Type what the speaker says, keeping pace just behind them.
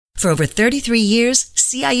For over 33 years,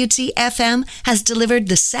 CIUT FM has delivered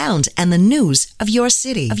the sound and the news of your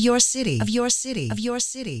city, of your city, of your city, of your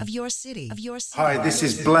city, of your city, of your city. Hi, this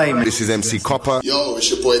is Blame. This is MC Copper. Yo,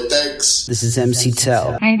 it's your boy Degs. This is MC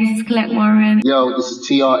Tell. Hey, this is Colette Warren. Yo, this is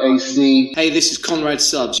TRAC. Hey, this is Conrad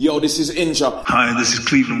Subs. Yo, this is Inja. Hi, this is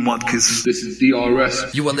Cleveland Watkins. This is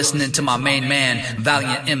DRS. You are listening to my main man,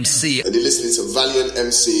 Valiant Emcee. And you're listening to Valiant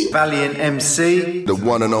Emcee. Valiant Emcee. The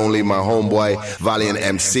one and only my homeboy, Valiant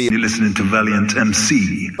Emcee. You're listening to Valiant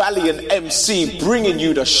Emcee. Valiant Emcee bringing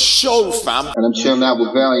you the show, fam. And I'm chilling out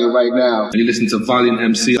with Valiant right now. And you're listening to Valiant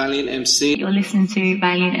Emcee. Valiant Emcee. You're listening to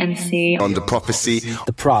Valiant Emcee. On the prophecy.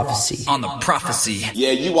 The prophecy. On the prophecy.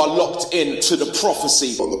 Yeah, you are locked in to the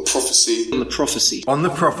prophecy. On the prophecy. On the prophecy. On the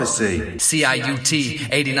prophecy. CIUT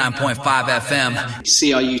 89.5 FM.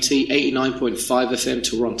 CIUT 89.5 FM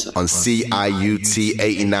Toronto. On CIUT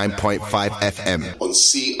 89.5 FM. On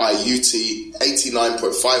CIUT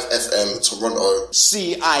 89.5 FM Toronto.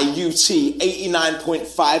 CIUT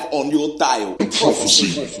 89.5 on your dial.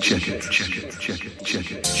 Prophecy. Check it, check it, check it,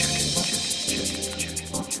 check it, check it, check it, check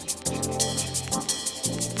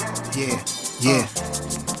it. Yeah.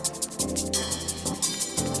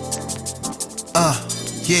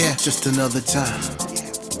 Yeah, just another time.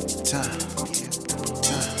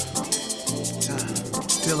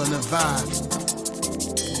 Still in the vibe.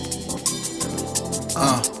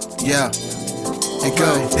 Yeah. It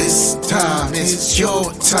go. This time is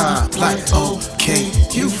your time. Like, okay,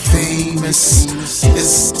 you famous.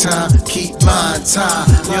 This time, keep my time.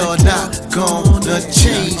 You're not gonna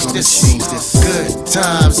change this. Good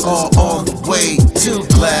times all on the way. Two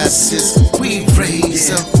glasses, we raise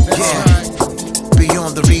them. Yeah.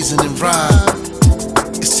 Beyond the reason and rhyme.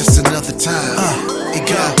 It's just another time. It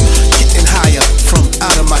go. Getting higher from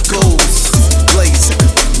out of my goals. Blazing,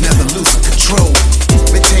 never losing control.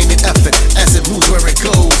 Maintaining effort as it moves where it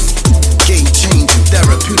goes. Game changing,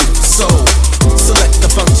 therapeutic soul. Select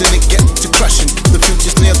the function and get to crushing. The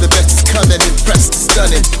future's near, the best is coming. Impressed,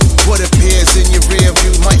 stunning. What appears in your rear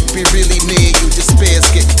view might be really near you. Despairs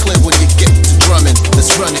get clear when you get to drumming.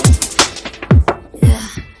 Let's run it.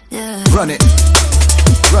 Yeah. Run it.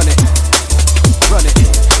 Run it. Run it.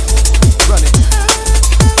 Run it.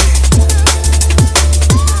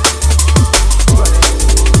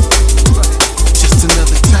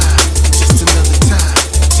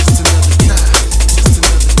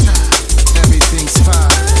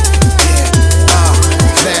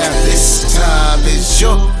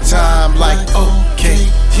 Time like,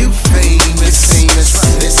 okay, you famous.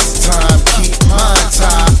 This time, keep my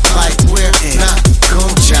time. Like, we're not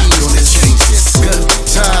gon' change this. Good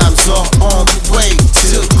times are on the way.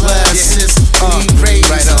 Two glasses, we raise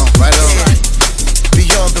right on.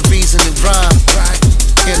 Beyond the reason and rhyme.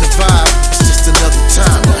 In the vibe, it's just another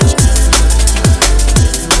time.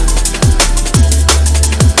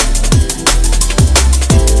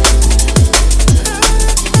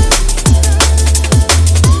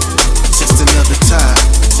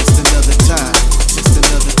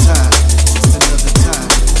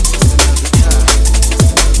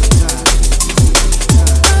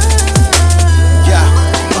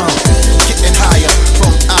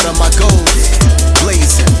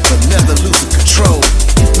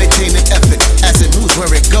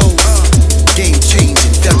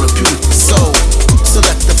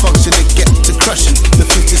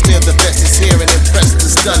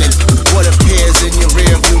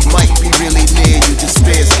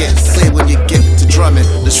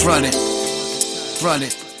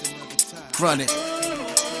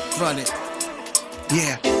 Run it,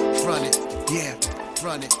 yeah, run it, yeah,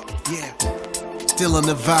 run it, yeah. Still on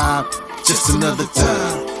the vibe, just another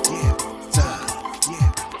time.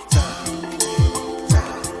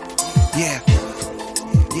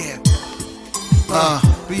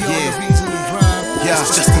 Yeah,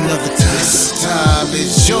 it's just another time. This time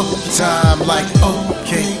is your time, like,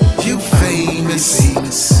 okay, you famous.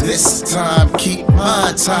 This time, keep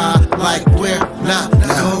my time, like, we're not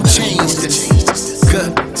gonna change this.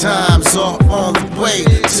 Good times are on the way.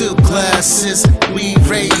 Two glasses, we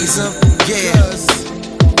raise them, yeah.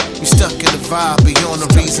 We stuck in the vibe, beyond the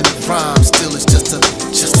reason to rhyme. Still, it's just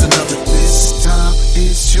another. This time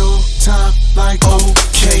is your time, like,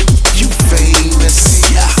 okay, you famous.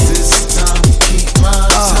 This time, keep my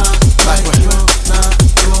time, like, you're not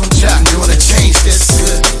gonna change. You wanna change this?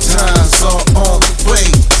 Good times are on the way.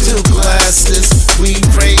 Two glasses, we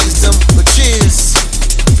raise them, but cheers.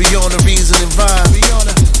 Beyond the reason and rhyme.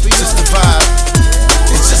 Just the vibe.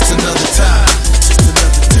 It's just another time. Just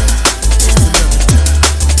another time.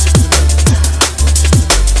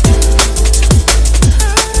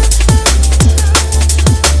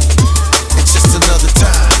 It's just another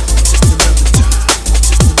time.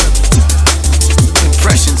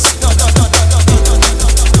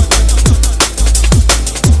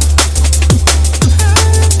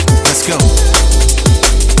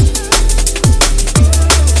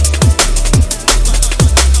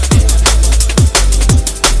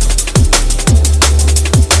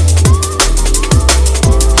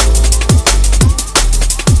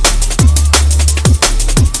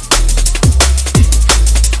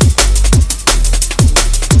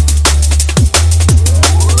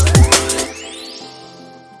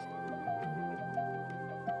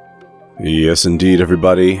 Yes, indeed,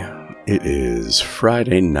 everybody. It is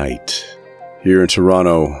Friday night here in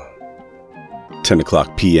Toronto, 10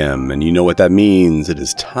 o'clock p.m., and you know what that means. It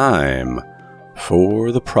is time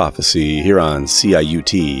for The Prophecy here on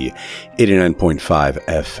CIUT 89.5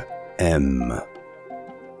 FM.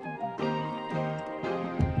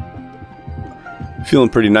 Feeling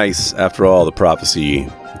pretty nice after all. The Prophecy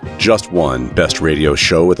just won Best Radio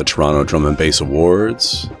Show at the Toronto Drum and Bass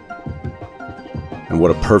Awards. And what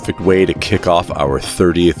a perfect way to kick off our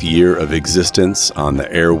 30th year of existence on the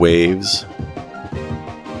airwaves.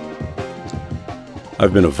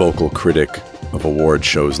 I've been a vocal critic of award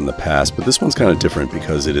shows in the past, but this one's kind of different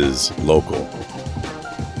because it is local.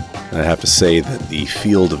 And I have to say that the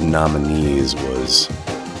field of nominees was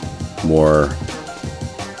more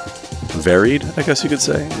varied, I guess you could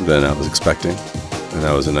say, than I was expecting. And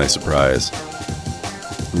that was a nice surprise.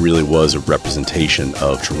 Really was a representation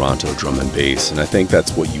of Toronto drum and bass, and I think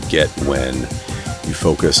that's what you get when you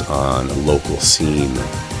focus on a local scene,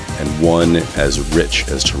 and one as rich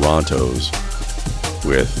as Toronto's,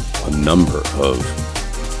 with a number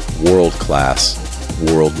of world-class,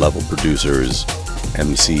 world-level producers,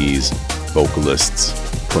 MCs, vocalists,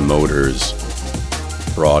 promoters,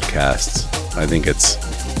 broadcasts. I think it's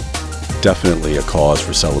definitely a cause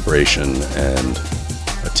for celebration, and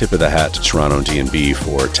a tip of the hat to Toronto D&B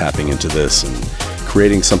for tapping into this and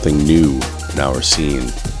creating something new in our scene.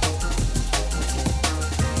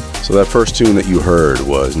 So that first tune that you heard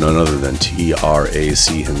was none other than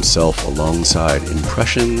TRAC himself alongside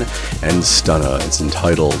Impression and Stunna. It's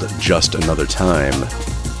entitled Just Another Time.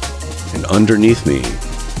 And underneath me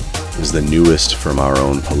is the newest from our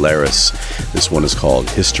own Polaris. This one is called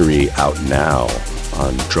History, out now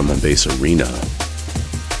on Drum and Bass Arena.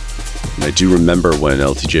 And I do remember when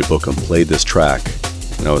LTJ Bookham played this track,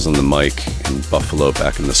 and I was on the mic in Buffalo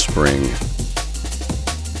back in the spring.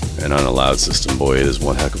 And on a loud system, boy, it is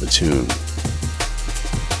one heck of a tune.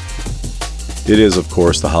 It is, of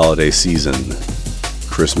course, the holiday season.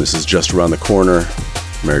 Christmas is just around the corner.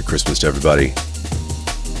 Merry Christmas to everybody.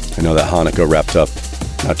 I know that Hanukkah wrapped up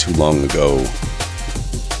not too long ago.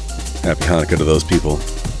 Happy Hanukkah to those people.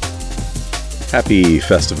 Happy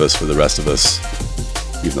Festivus for the rest of us,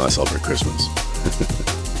 even though I celebrate Christmas.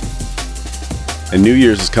 And New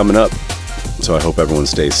Year's is coming up, so I hope everyone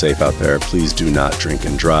stays safe out there. Please do not drink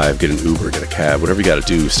and drive. Get an Uber, get a cab, whatever you got to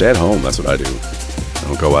do. Stay at home, that's what I do.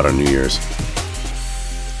 Don't go out on New Year's.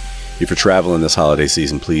 If you're traveling this holiday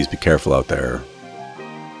season, please be careful out there.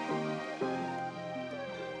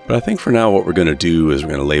 But I think for now what we're going to do is we're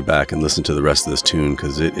going to lay back and listen to the rest of this tune,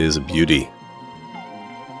 because it is a beauty.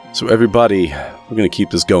 So everybody, we're going to keep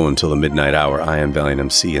this going until the midnight hour. I am Valiant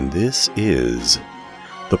Emcee, and this is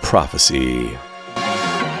The Prophecy.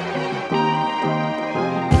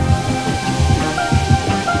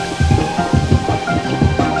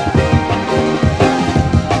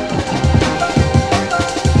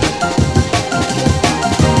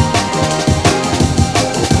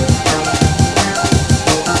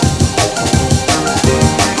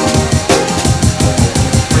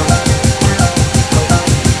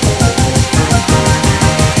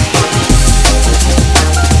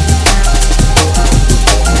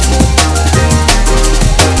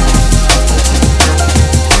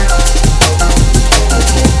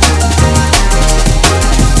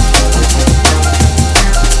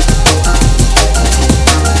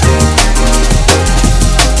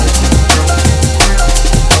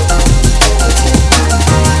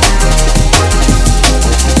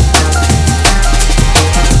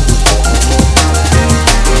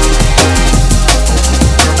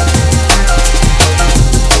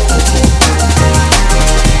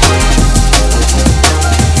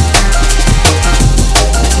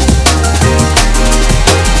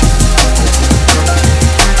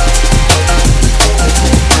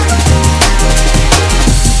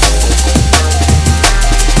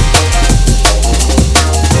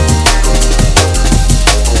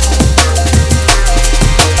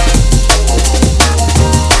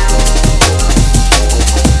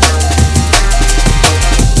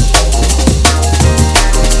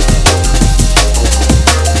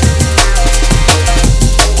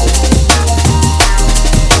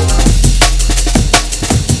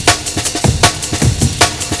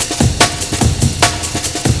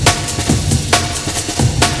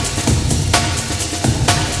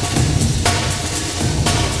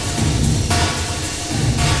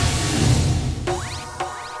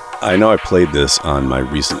 I know I played this on my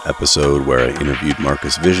recent episode where I interviewed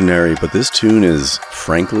Marcus Visionary, but this tune is,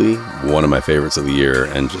 frankly, one of my favorites of the year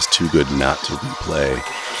and just too good not to replay.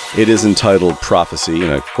 It is entitled Prophecy,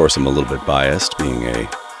 and of course I'm a little bit biased, being a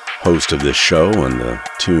host of this show, and the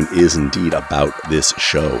tune is indeed about this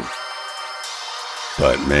show.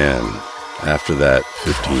 But man, after that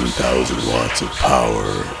 15,000 watts of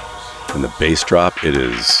power and the bass drop, it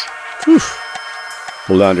is... Whew.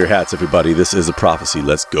 Hold on to your hats, everybody. This is a prophecy.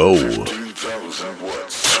 Let's go.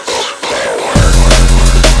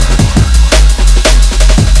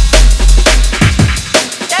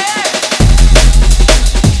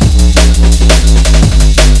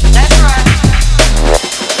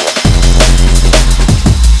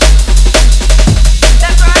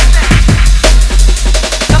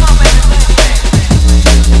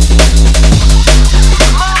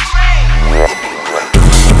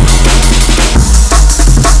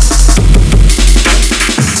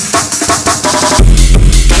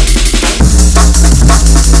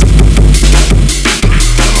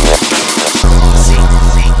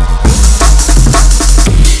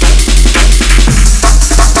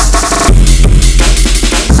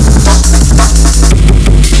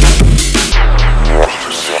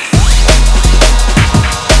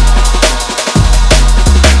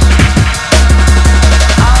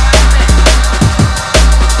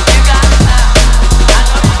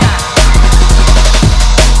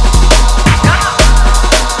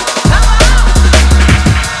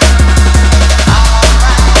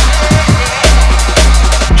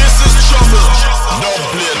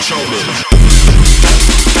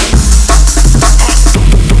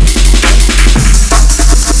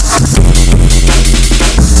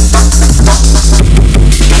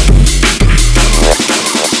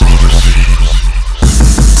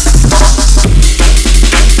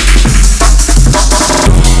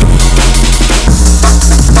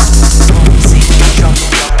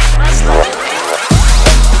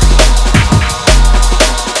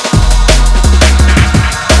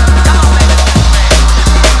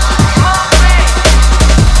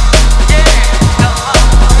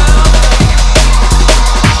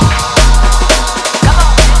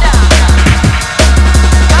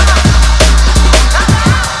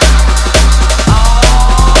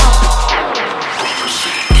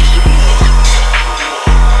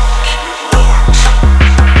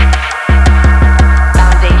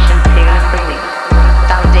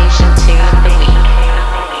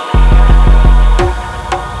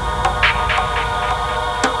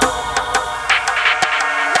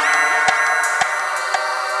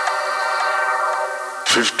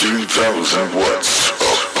 15,000 watts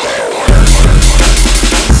of power.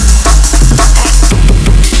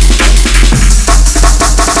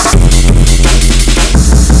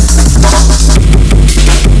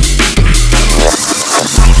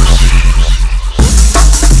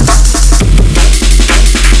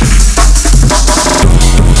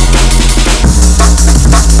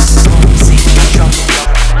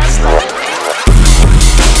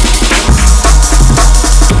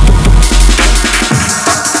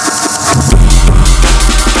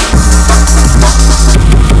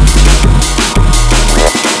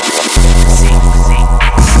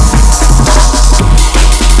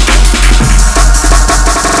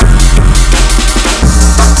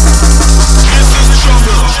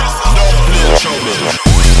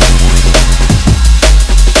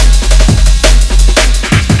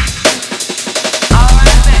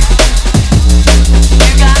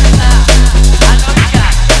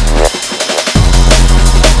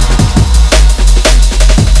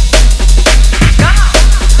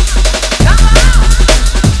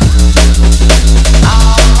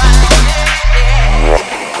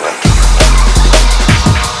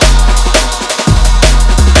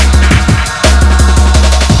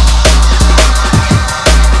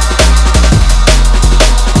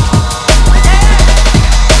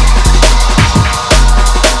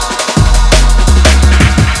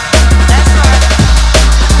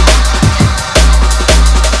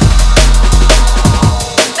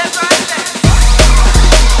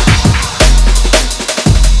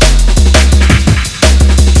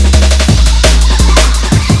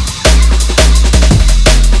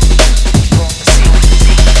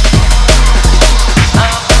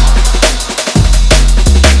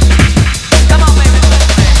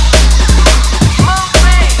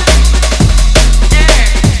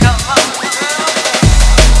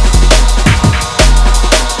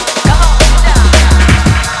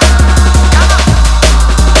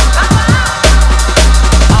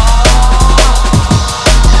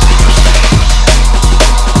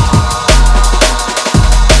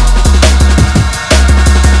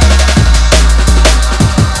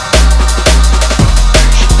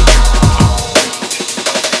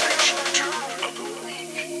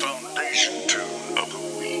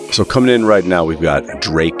 So coming in right now, we've got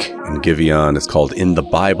Drake and Giveon. It's called In the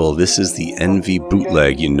Bible. This is the Envy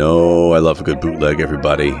bootleg. You know I love a good bootleg,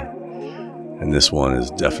 everybody. And this one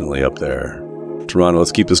is definitely up there. Toronto,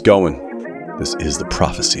 let's keep this going. This is The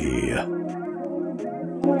Prophecy.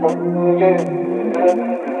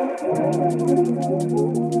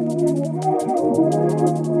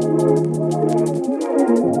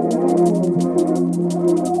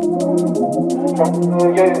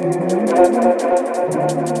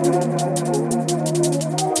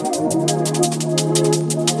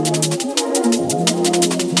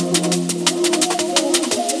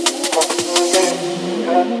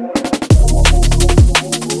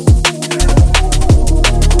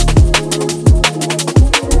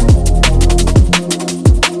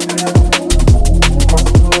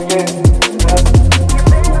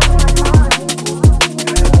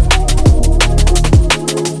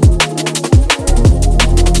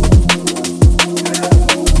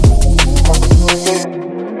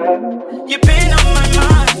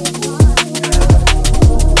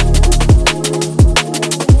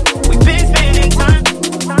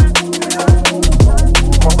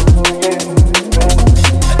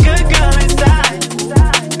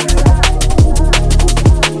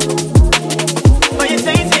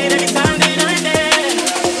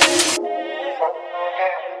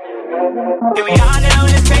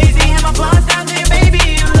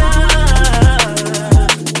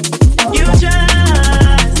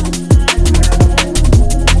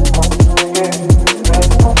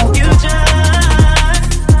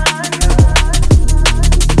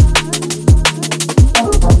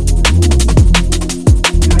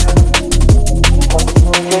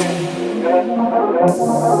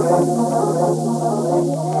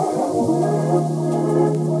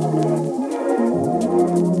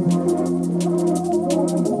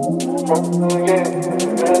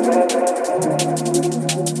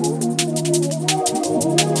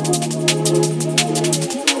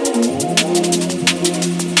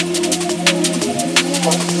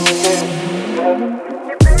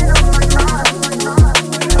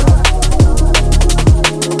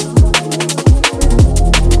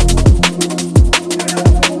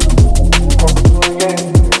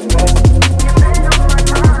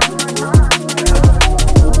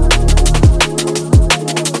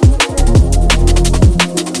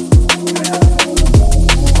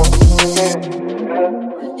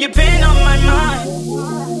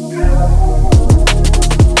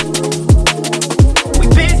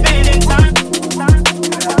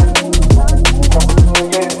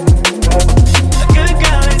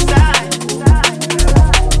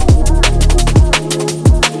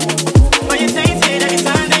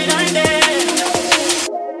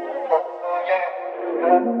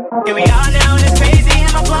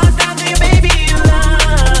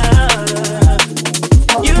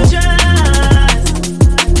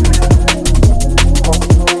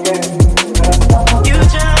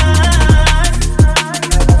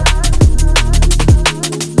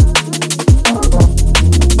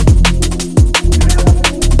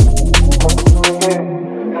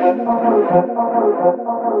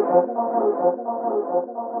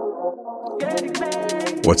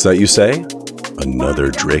 What's that you say? Another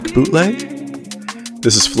Drake bootleg?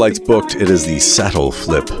 This is Flights Booked. It is the Saddle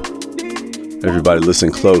Flip. Everybody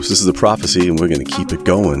listen close. This is The Prophecy, and we're going to keep it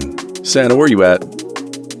going. Santa, where you at?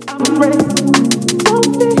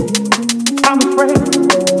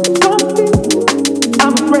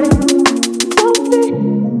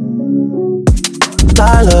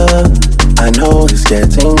 Lila, I know it's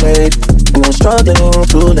getting late, and I'm struggling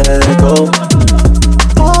to let go.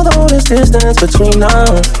 Although there's distance between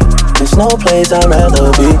us, there's no place I'd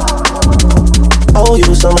rather be. Owe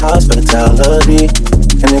you some hospitality,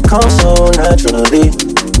 and it comes so naturally.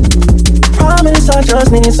 Promise I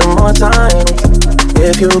just need some more time,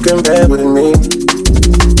 if you can bear with me.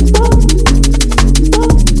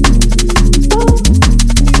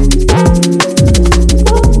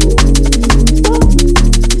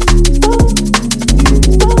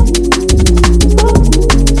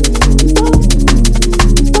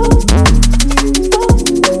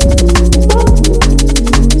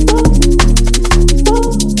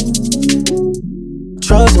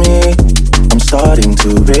 Trust me, I'm starting to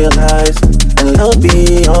realize and look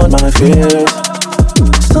beyond my fears.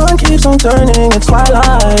 Sun keeps on turning, it's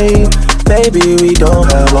twilight. Baby, we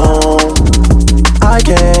don't have long. I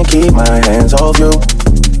can't keep my hands off you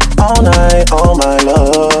all night, all my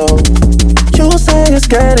love. You say it's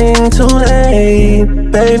getting too late.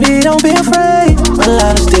 Baby, don't be afraid. A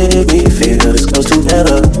lot of still we feel this close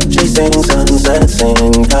together. Chasing sunsets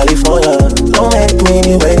in California. Don't make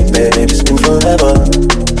me wait, babe, it's been forever.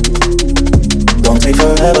 Don't take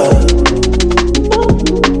forever.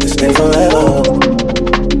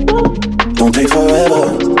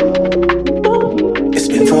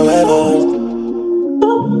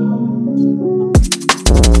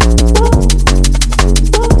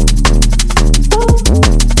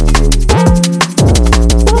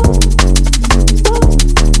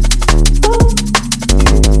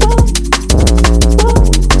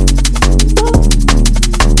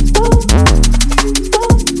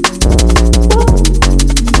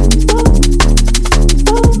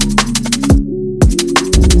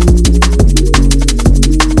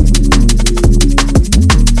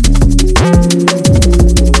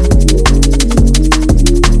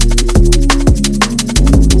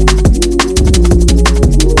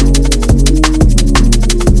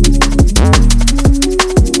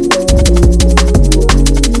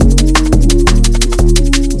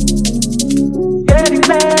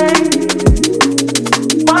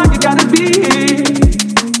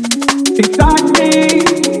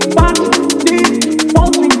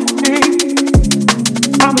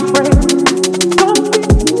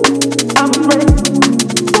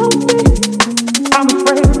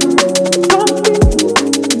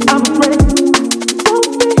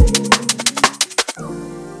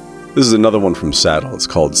 This is another one from Saddle. It's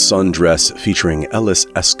called Sundress, featuring Ellis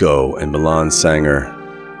Esco and Milan Sanger.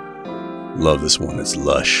 Love this one. It's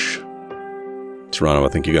lush. Toronto, I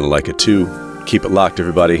think you're going to like it too. Keep it locked,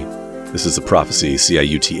 everybody. This is The Prophecy,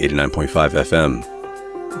 CIUT 89.5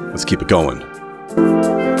 FM. Let's keep it going.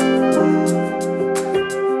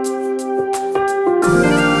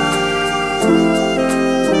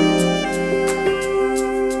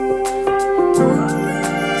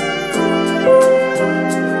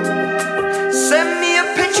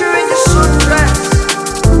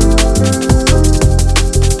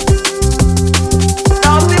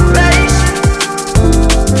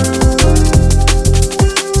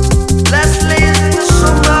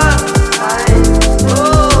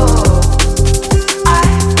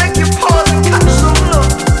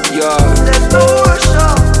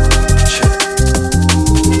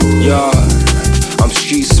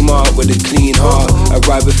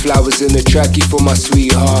 Flowers in a trackie for my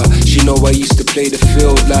sweetheart. She know I used to play the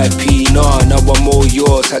field like Pina. Now I'm all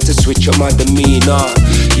yours, had to switch up my demeanor.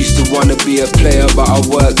 Used to wanna be a player but I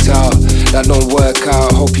worked out. That don't work out,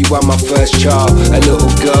 hope you are my first child. A little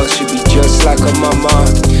girl should be just like her mama.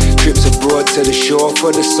 Trips abroad to the shore for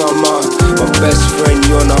the summer. My best friend,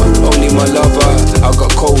 you're not only my lover. I got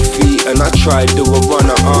cold feet and I tried to do a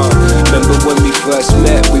runner. Remember when we first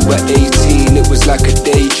met, we were 18. It was like a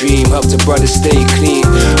daydream, helped a brother stay clean.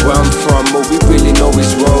 Where I'm from, all we really know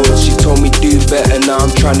is roads. She told me do better, now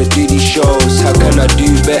I'm trying to do these shows. How can I do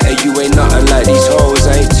better? You ain't nothing like these hoes.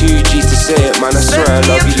 I ain't 2G to say it, man, I swear I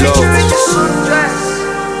love you loads.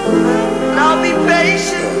 I'll be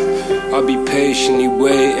patient. I'll be patiently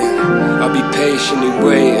waiting. I'll be patiently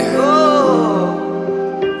waiting.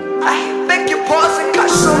 Oh, I beg your pardon,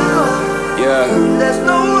 catch some love. Yeah. There's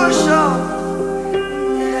no rush out.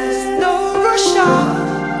 There's no rush out.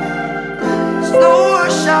 There's no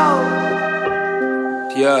rush out.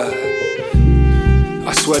 Yeah.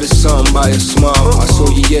 I swear there's something about your smile. I saw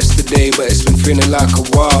you yesterday, but it's been feeling like a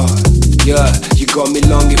while. Yeah, you got me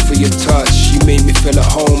longing for your touch. You made me feel at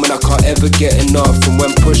home and I can't ever get enough. And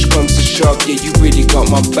when push comes to shove, yeah, you really got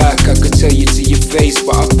my back. I could tell you to your face,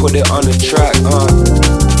 but I put it on the track,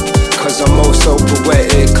 Cause I'm oh so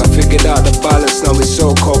poetic. I figured out the balance, now it's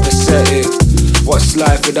so copacetic. What's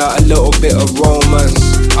life without a little bit of romance?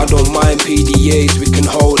 I don't mind PDAs, we can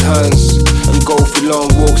hold hands and go for long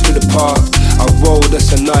walks to the park. I rolled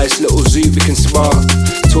us a nice little zoo we can spark.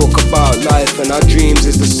 Talk about life and our dreams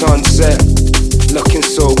as the sunset. Looking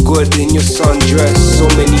so good in your sundress. So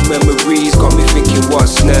many memories got me thinking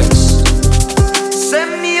what's next.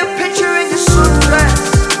 Send me a picture in your sundress.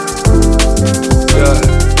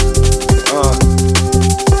 Yeah.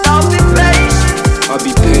 I'll be patient. I'll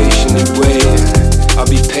be patiently waiting. I'll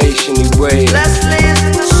be patiently waiting. Let's live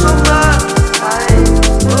in the summer.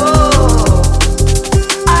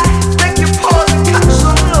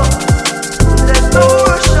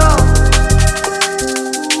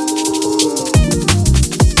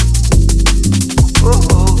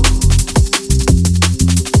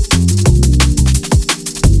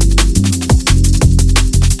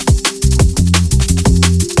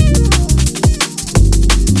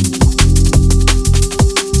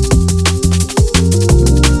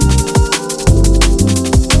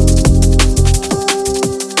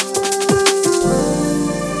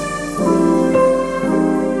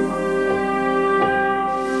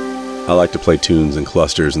 I like to play tunes in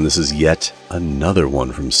clusters, and this is yet another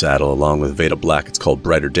one from Saddle, along with Veda Black. It's called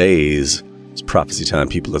Brighter Days. It's prophecy time,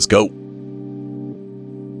 people. Let's go.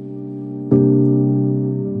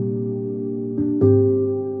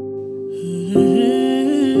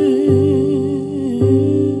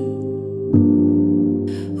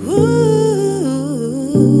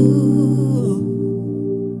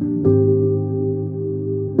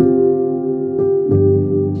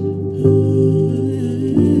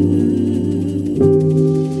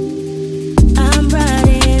 I'm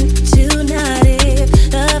riding tonight if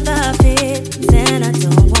the vibe fits, and I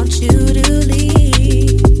don't want you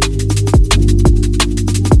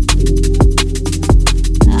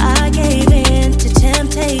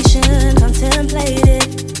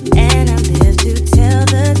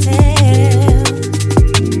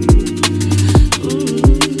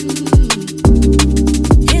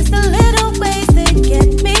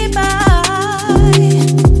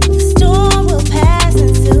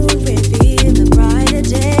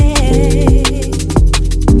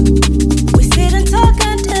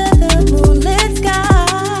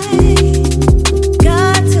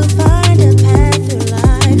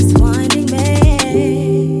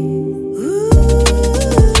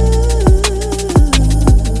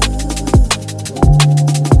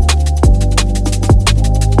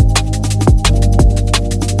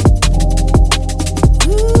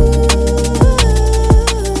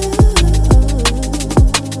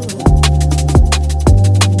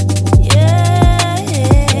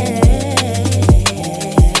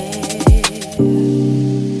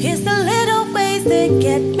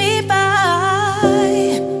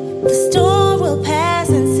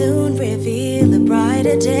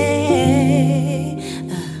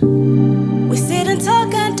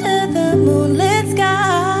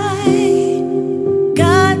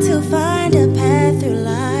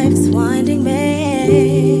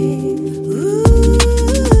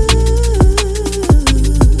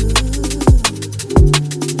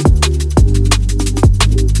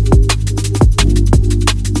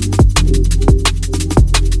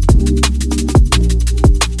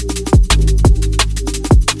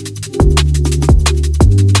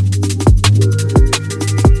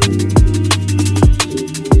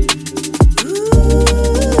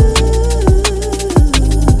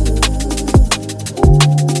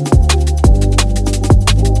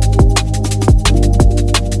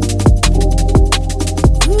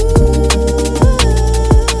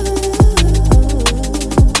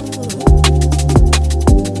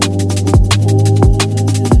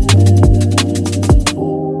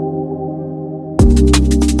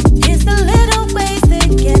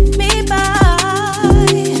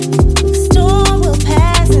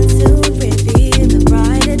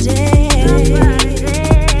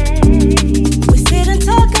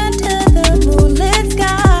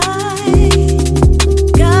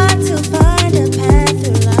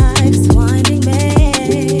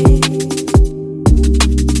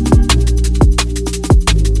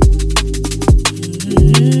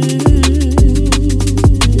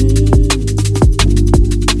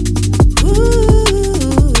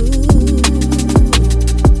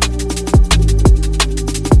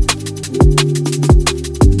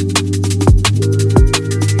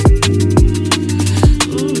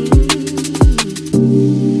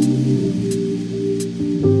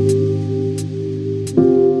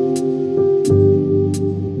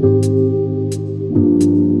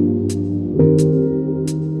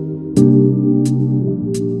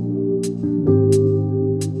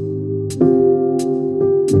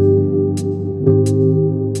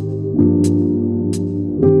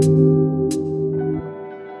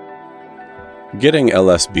Getting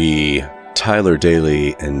LSB, Tyler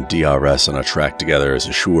Daly, and DRS on a track together is a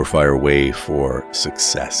surefire way for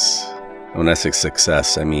success. When I say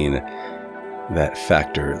success, I mean that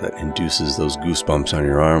factor that induces those goosebumps on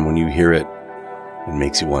your arm when you hear it. It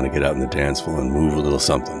makes you want to get out in the dance floor and move a little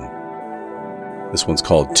something. This one's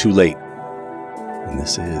called Too Late, and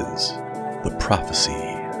this is The Prophecy.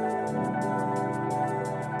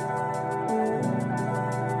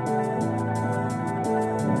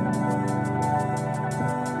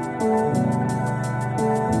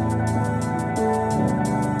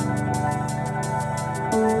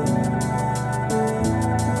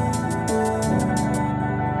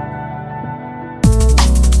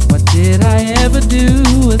 Did I ever do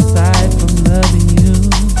aside from loving you?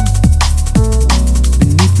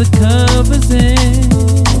 Beneath the covers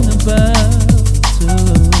and above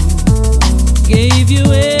too. Gave you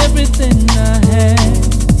everything I had,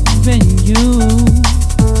 and you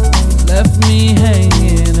left me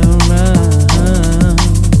hanging around.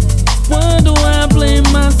 Wonder why I blame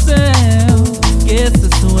myself. Guess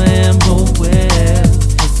that's who I am, oh well.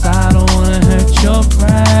 'Cause I don't wanna hurt your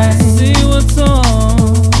pride. See what's on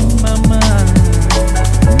my mind.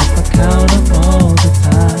 And if I count up all the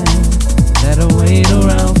time that I wait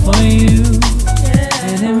around for you,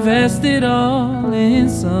 and invest it all in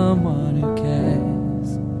someone who cares.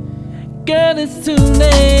 Girl, it's too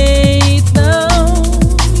late now,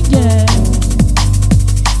 yeah.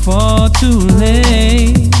 Far too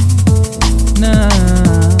late now.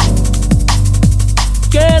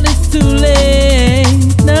 Girl, it's too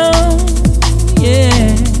late now,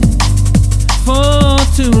 yeah. Far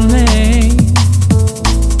too late.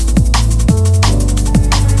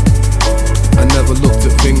 I never looked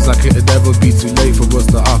at things like it'd ever be too late for us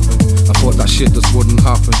to happen. I thought that shit just wouldn't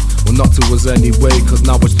happen. Well, not to us anyway, 'cause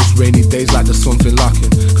now it's just rainy days like there's something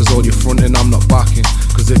lacking. 'Cause all you're fronting, I'm not backing.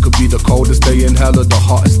 'Cause it could be the coldest day in hell or the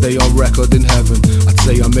hottest day on record in heaven. I'd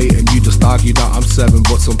say I'm 8 and you just argue that I'm 7.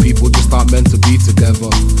 But some people just aren't meant to be together.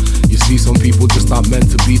 You see, some people just aren't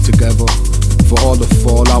meant to be together. For all the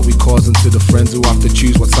fallout we causing to the friends who have to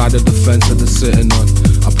choose what side of the fence that they're sitting on.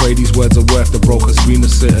 I pray these words are worth the broken screen they're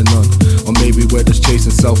sitting on. Or maybe we're just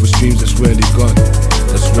chasing selfish dreams that's really gone.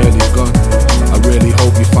 That's really gone. I really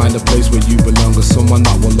hope you find a place where you belong. As someone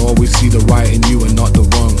that will always see the right in you and not the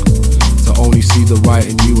wrong. To only see the right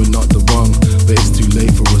in you and not the wrong. But it's too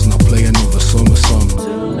late for us, not play another summer song.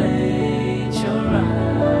 Too late, you're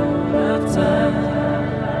out of time.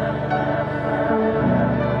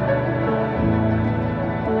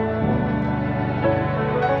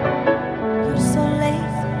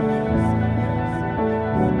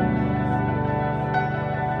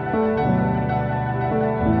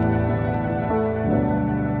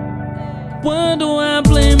 Wonder why I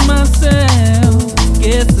blame myself.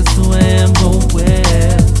 Guess that's who I am, oh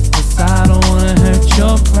well. 'Cause I don't wanna hurt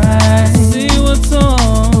your pride. See what's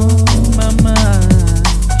on my mind.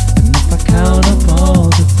 And if I count up all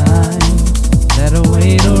the time that I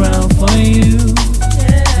wait around for you,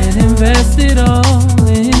 and invest it all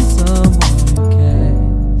in someone who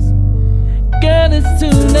cares. Girl, it's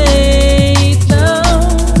too late now,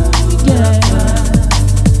 yeah.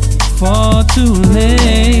 Far too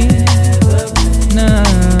late now.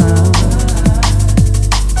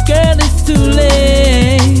 Girl, it's too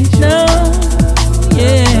late now,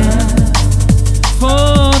 yeah.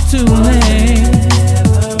 Far too late.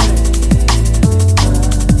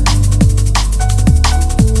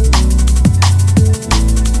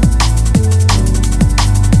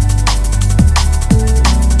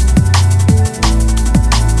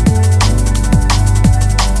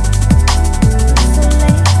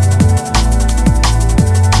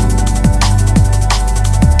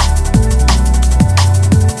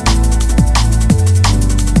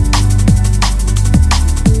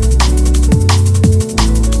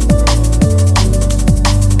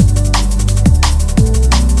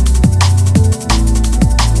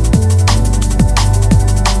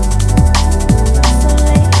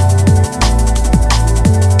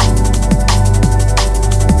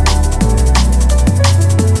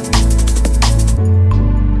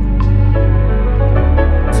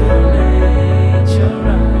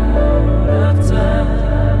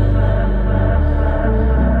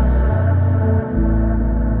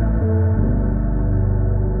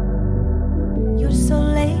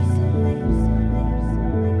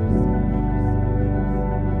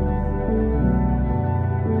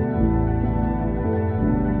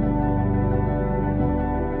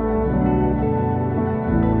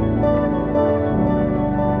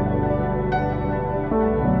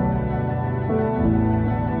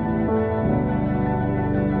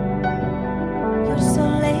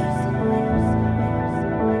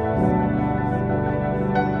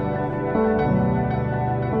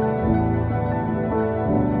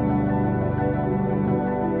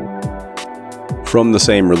 From the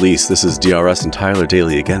same release, this is DRS and Tyler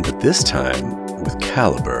Daly again, but this time with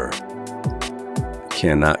Caliber.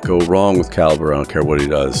 Cannot go wrong with Caliber, I don't care what he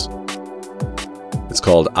does. It's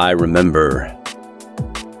called I Remember.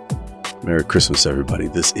 Merry Christmas, everybody.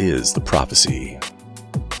 This is The Prophecy.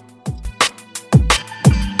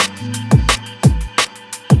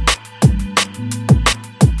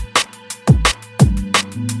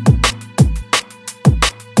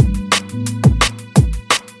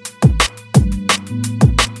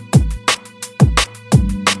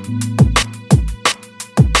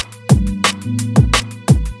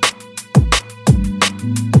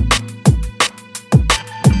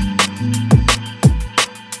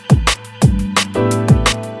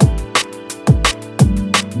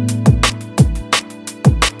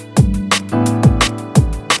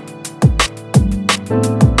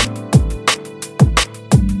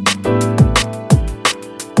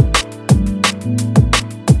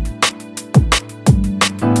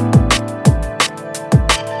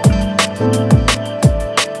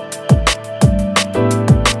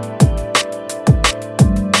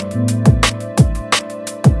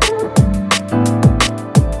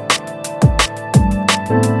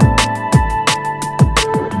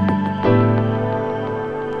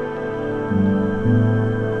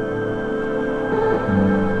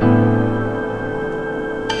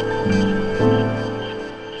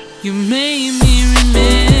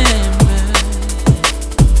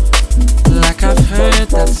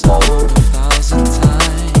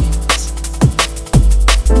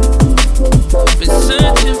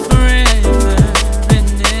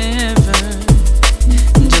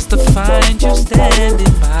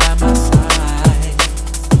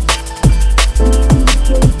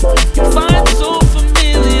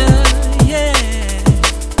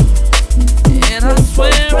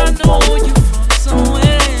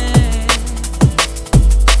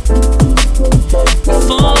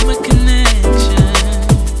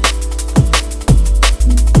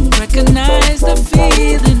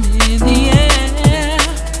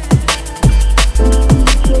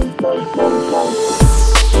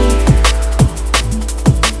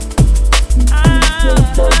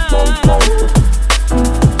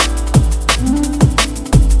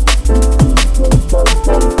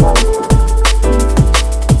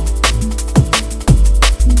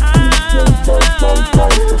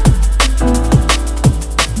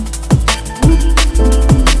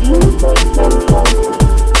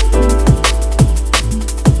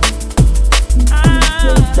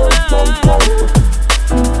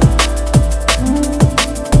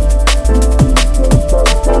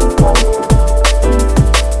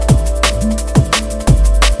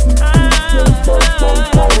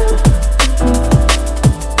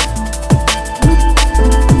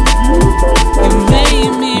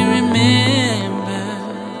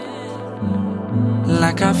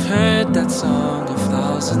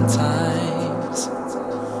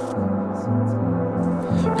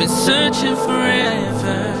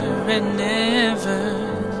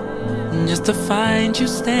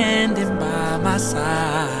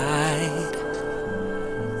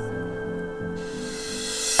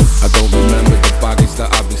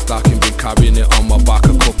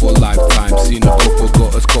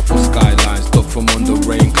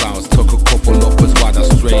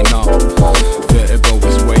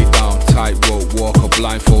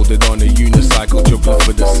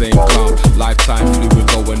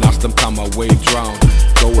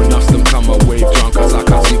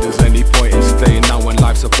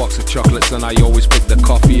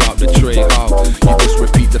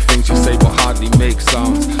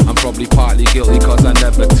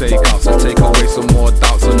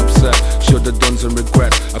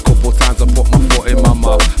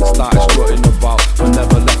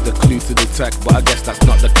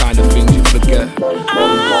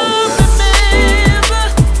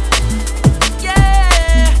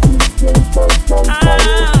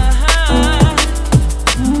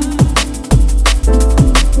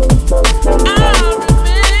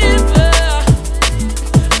 I remember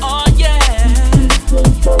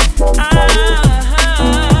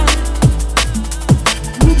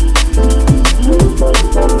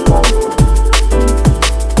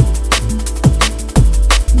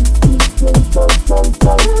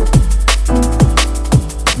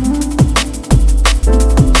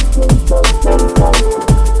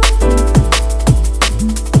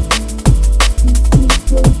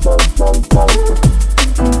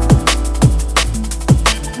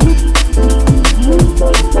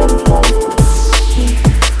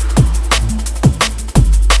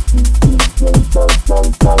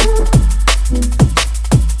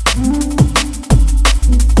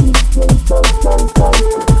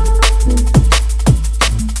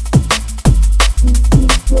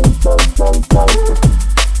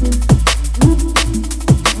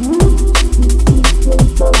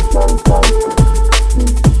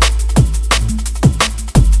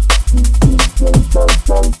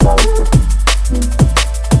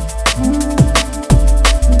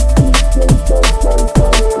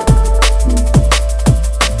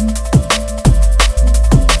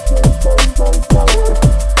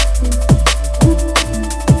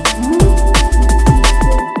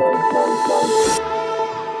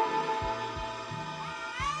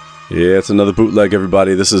Yeah, it's another bootleg,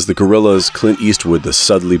 everybody. This is the Gorillaz, Clint Eastwood, the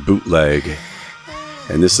Sudley bootleg.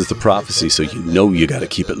 And this is the Prophecy, so you know you gotta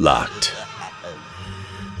keep it locked.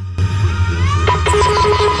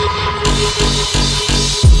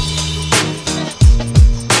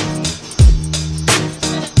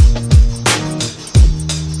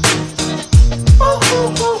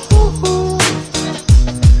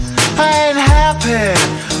 I ain't happy,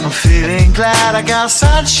 I'm feeling glad I got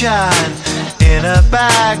sunshine in a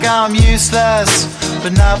bag. I'm useless,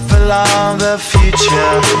 but not for long, the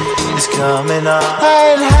future is coming on.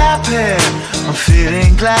 I ain't happy, I'm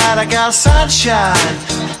feeling glad I got sunshine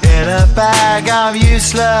in a bag. I'm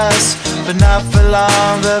useless, but not for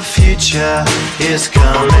long, the future is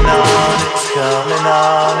coming on. It's coming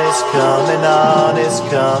on, it's coming on, it's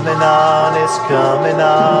coming on, it's coming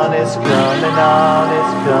on, it's coming on,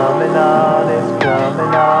 it's coming on, it's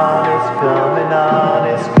coming on, it's coming on, it's coming on.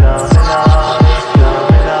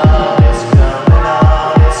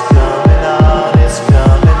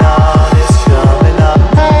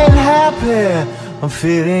 I'm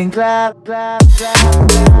feeling glad. I'm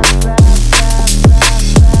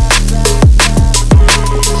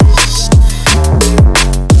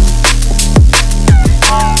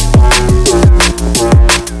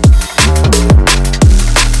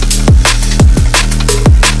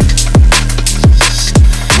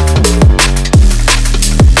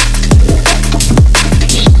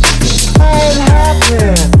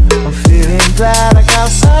feeling glad I got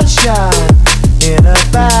sunshine in a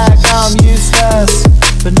bag. I'm useless,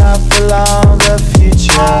 but not for long, the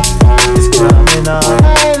future is coming on. I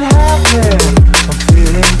ain't happy, I'm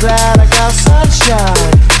feeling glad I got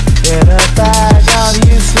sunshine in a bag. I'm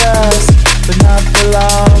useless, but not for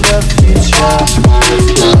long, the future is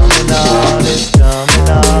coming on. It's coming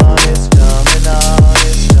on, it's coming on, it's coming on,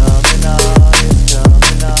 it's coming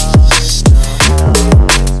on, it's coming on.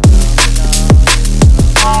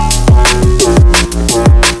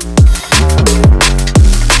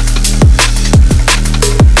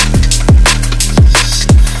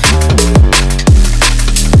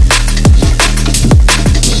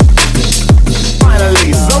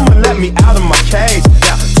 Me out of my cage.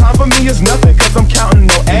 Now, time for me is nothing, cause I'm counting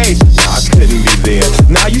no age. Now, I couldn't be there.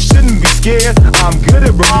 Now you shouldn't be scared. I'm good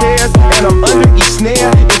at repairs, and I'm under each snare.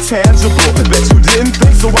 Intangible, bet you didn't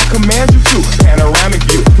think, so I command you to. Panoramic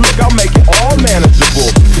view, look, I'll make it all manageable.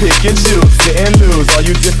 Pick and choose, sit and lose, all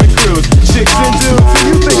you different crews. Chicks and dudes, who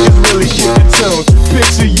you think is really kicking tunes.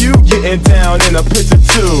 Picture you getting down in a picture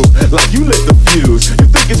tube, like you lit the fuse. You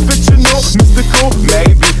think it's fictional, mystical,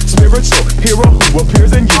 maybe spiritual. Hero who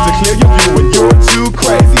appears in you to clear your view when you're too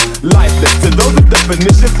crazy. Lifeless to those, the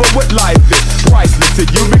definition for what life is. Priceless to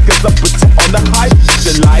you because I put you on the hype.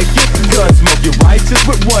 You like it? Gun smoke, you're righteous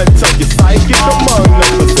with one tongue. You're psychic among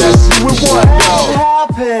them, possess you with one go. I'm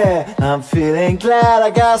happy, I'm feeling glad I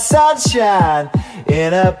got sunshine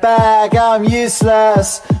in a bag. I'm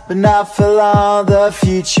useless, but not for long, the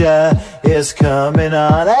future is coming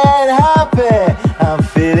on. I ain't happy, I'm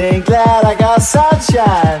feeling glad I got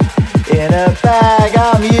sunshine in a bag.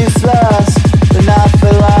 I'm useless, but not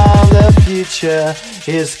for long, the future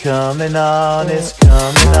is coming on. It's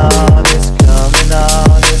coming on, it's coming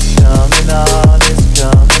on, it's coming on, it's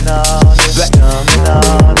coming on, it's coming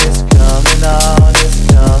on, it's coming on, it's coming on,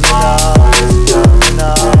 it's coming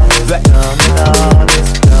on, it's coming on, it's coming on,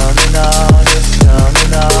 it's coming on, it's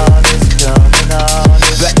coming on, it's coming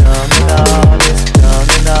on, it's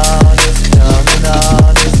coming on, it's coming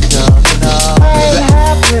on, it's coming on. I ain't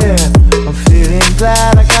happy, I'm feeling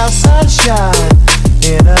glad I got sunshine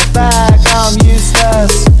in a bag. I'm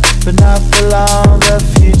useless, but not for long, the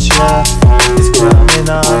future is coming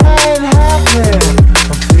on. I ain't happy,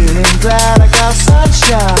 I'm feeling glad I got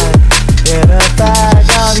sunshine in a bag.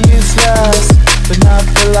 I'm useless, but not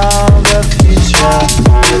for long, the future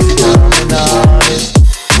is coming on.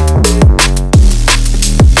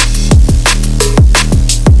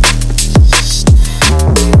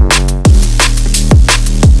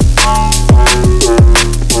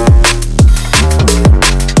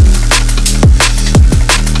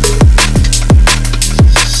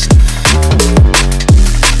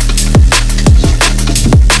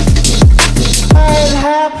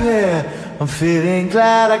 I'm feeling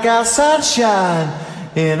glad I got sunshine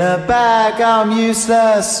in a bag. I'm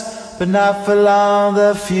useless, but not for long,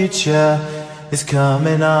 the future is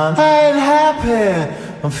coming on. I ain't happy,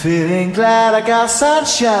 I'm feeling glad I got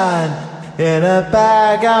sunshine in a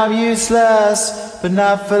bag. I'm useless, but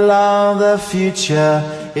not for long, the future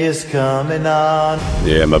is coming on.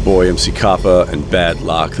 Yeah, my boy MC Kappa and Bad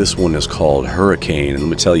Lock. This one is called Hurricane, and let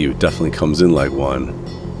me tell you, it definitely comes in like one.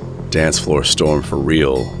 Dance floor storm for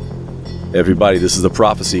real. Everybody, this is The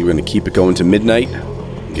Prophecy. We're going to keep it going to midnight.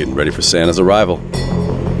 Getting ready for Santa's arrival.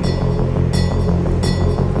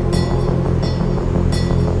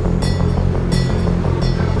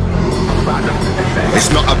 It's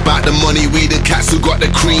not about the money, we the cats who got the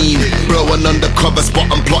cream. Blowing undercover spot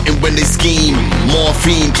and plotting when they scheme.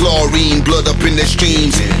 Morphine, chlorine, blood up in the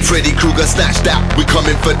streams. Freddy Krueger snatched that, we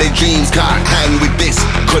coming for their dreams. Can't hang with this,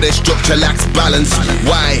 cause their structure lacks balance.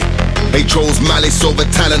 Why? They chose malice over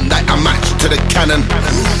talent like a match to the cannon.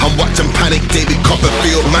 I'm watching Panic, David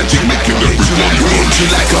Copperfield magic, making everyone hit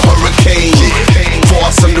you like a hurricane.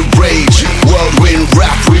 Force on the rage, whirlwind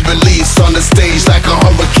rap we release on the stage like a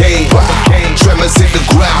hurricane. Tremors hit the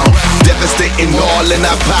ground, devastating all in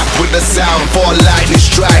our pack with the sound for a lightning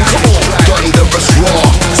strike. Thunderous roar,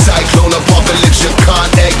 cyclone apocalypse you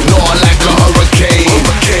can't ignore like a hurricane.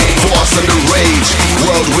 Force on the rage,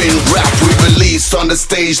 whirlwind rap we release on the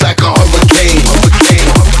stage like a hurricane.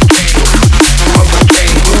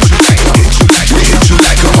 We hit you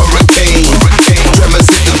like a hurricane. Tremors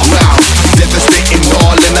hit the ground, devastating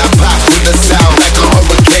all in our pack with the sound like a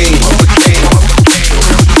hurricane.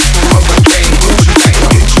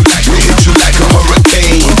 We hit you like a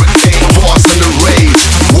hurricane. Force on the rage,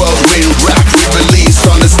 whirlwind rap we release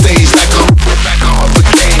on the stage like a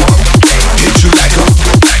hurricane. Hit you like a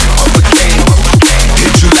hurricane.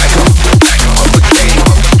 Hit you like a hurricane.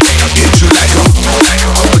 Hit you like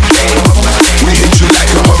a hurricane. We hit you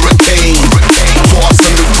like a hurricane. Force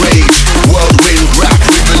on the rage, whirlwind rap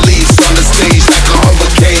we release on the stage like a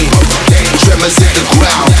hurricane. Tremors hit the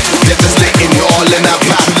ground, devastating all in our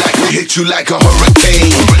pack. We hit you like a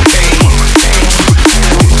hurricane. We hit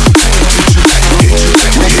you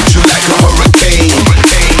like a hurricane.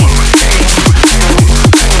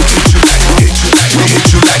 We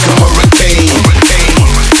hit you like a hurricane.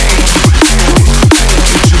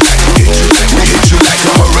 We hit you like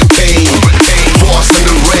a hurricane. Force on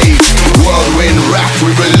the rage, whirlwind rap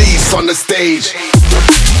we release on the stage.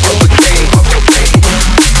 Hurricane.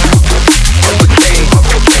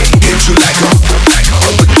 Hit you like a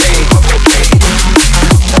hurricane.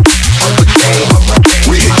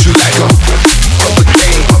 We hit you like a hurricane.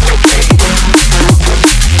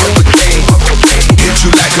 Hit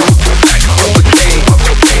you like a hurricane.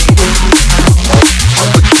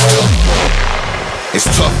 It's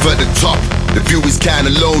tough at the top, the view is kinda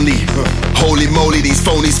lonely. Holy moly, these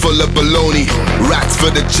phonies full of baloney. Rats for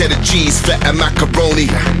the cheddar cheese, fat and macaroni.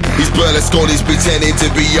 These Berlusconi's pretending to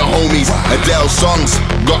be your homies. Adele songs,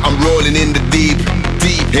 got 'em rolling in the deep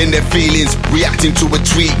in their feelings, reacting to a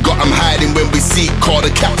tweet. Got 'em hiding when we seek, call the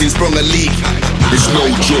captain sprung a leak. It's no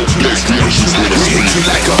joke, we hit you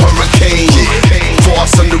like a hurricane.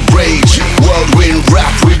 Force on the rage, whirlwind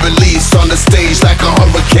rap we release on the stage like a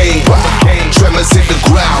hurricane. Tremors hit the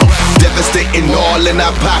ground, devastating all in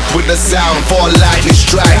our pack with the sound for a lightning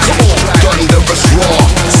strike. Thunderous roar,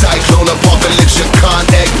 cyclone apocalypse you can't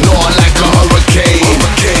ignore like a hurricane.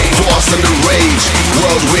 Force on the rage,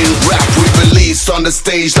 whirlwind rap we release on the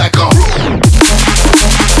stage like a hurricane.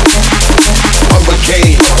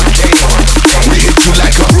 We hit you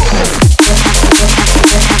like a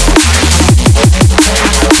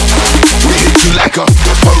we hit you like a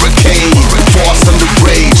hurricane. Force on the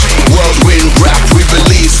rage, whirlwind rap we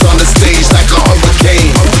release on the stage like a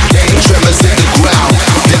hurricane. Tremors hit the ground,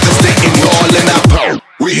 devastating all in our power.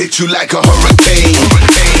 We hit you like a hurricane.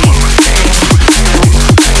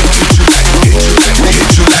 We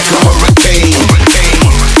hit you like a hurricane.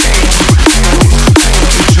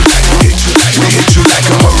 We hit you like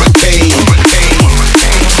a hurricane.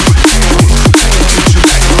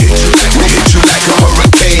 We hit you like a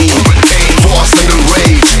hurricane. Force on the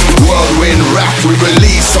rage, whirlwind rap we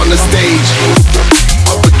release on the stage.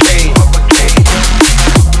 Hurricane.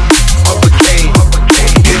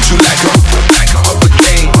 Hit you like a hurricane.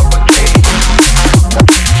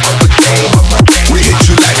 We hit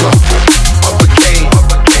you like a hurricane.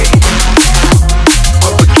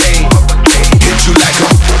 Hit you like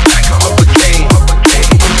a hurricane.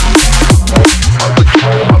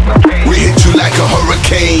 We hit you like a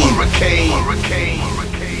hurricane.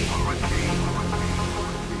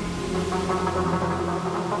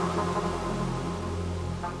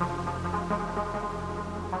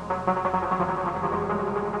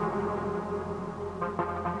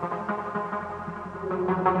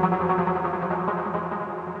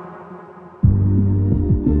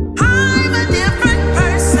 I'm a different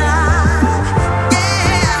person.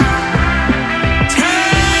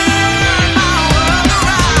 Turn my world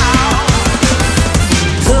around.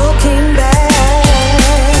 Looking back,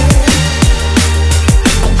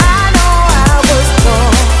 I know I was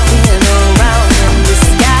walking around in the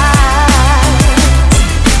sky.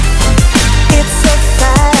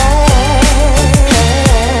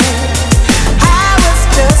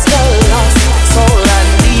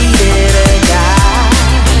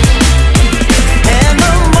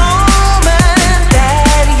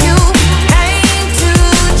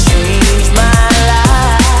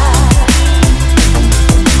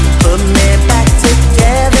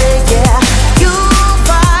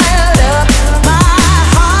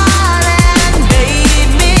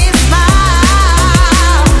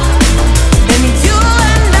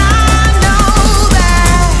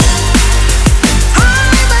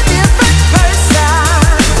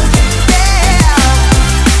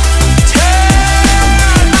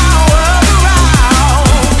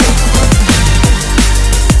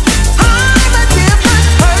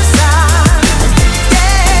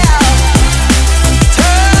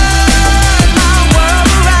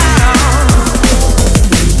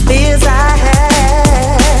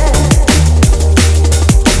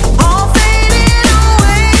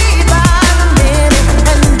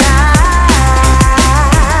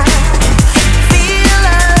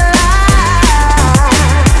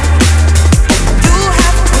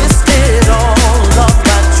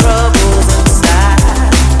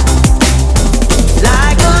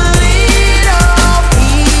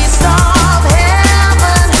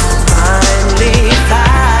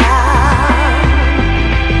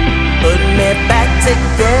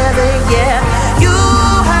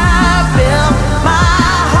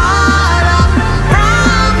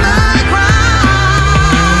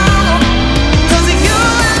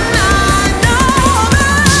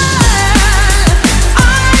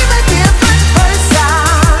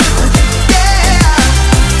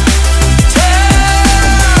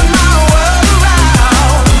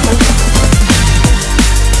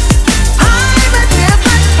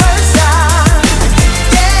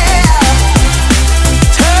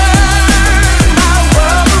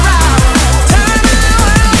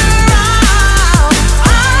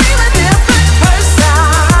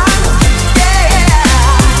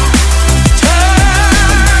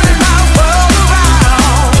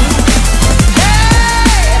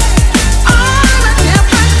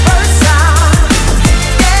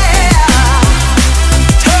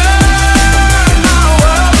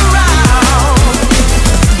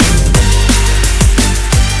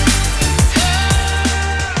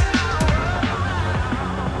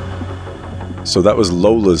 So that was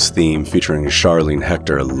Lola's theme featuring Charlene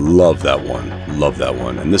Hector. Love that one. Love that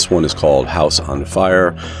one. And this one is called House on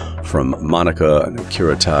Fire from Monica and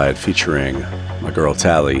Akira Tide featuring my girl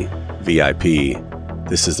Tally, VIP.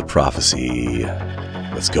 This is The Prophecy.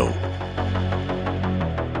 Let's go.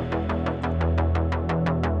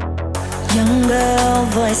 Young girl,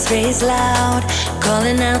 voice raised loud,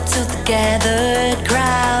 calling out to the gathered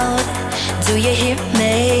crowd. Do you hear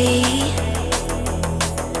me?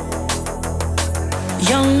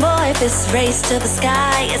 Young boy, fist raised to the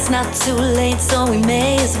sky. It's not too late, so we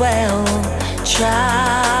may as well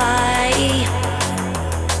try.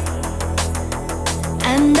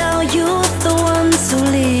 And our youth, the ones who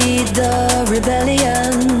lead the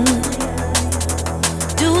rebellion,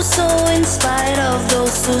 do so in spite of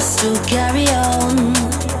those who still carry on,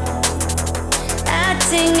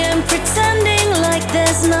 acting and pretending like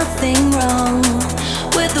there's nothing wrong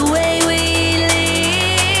with the way we live.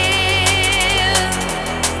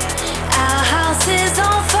 Our house is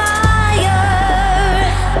on fire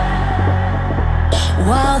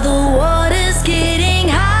while the water's getting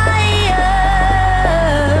higher.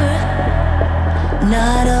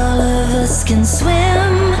 Not all of us can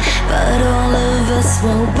swim, but all of us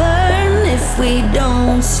will burn if we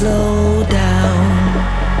don't slow down.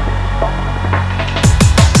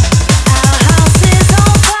 Our house is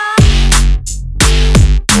on fire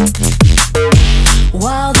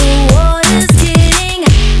while the water's getting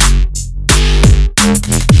high.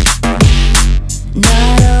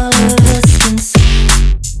 Not all of us can swim,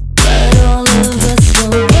 but all of us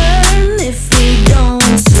will burn if we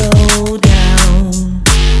don't slow down.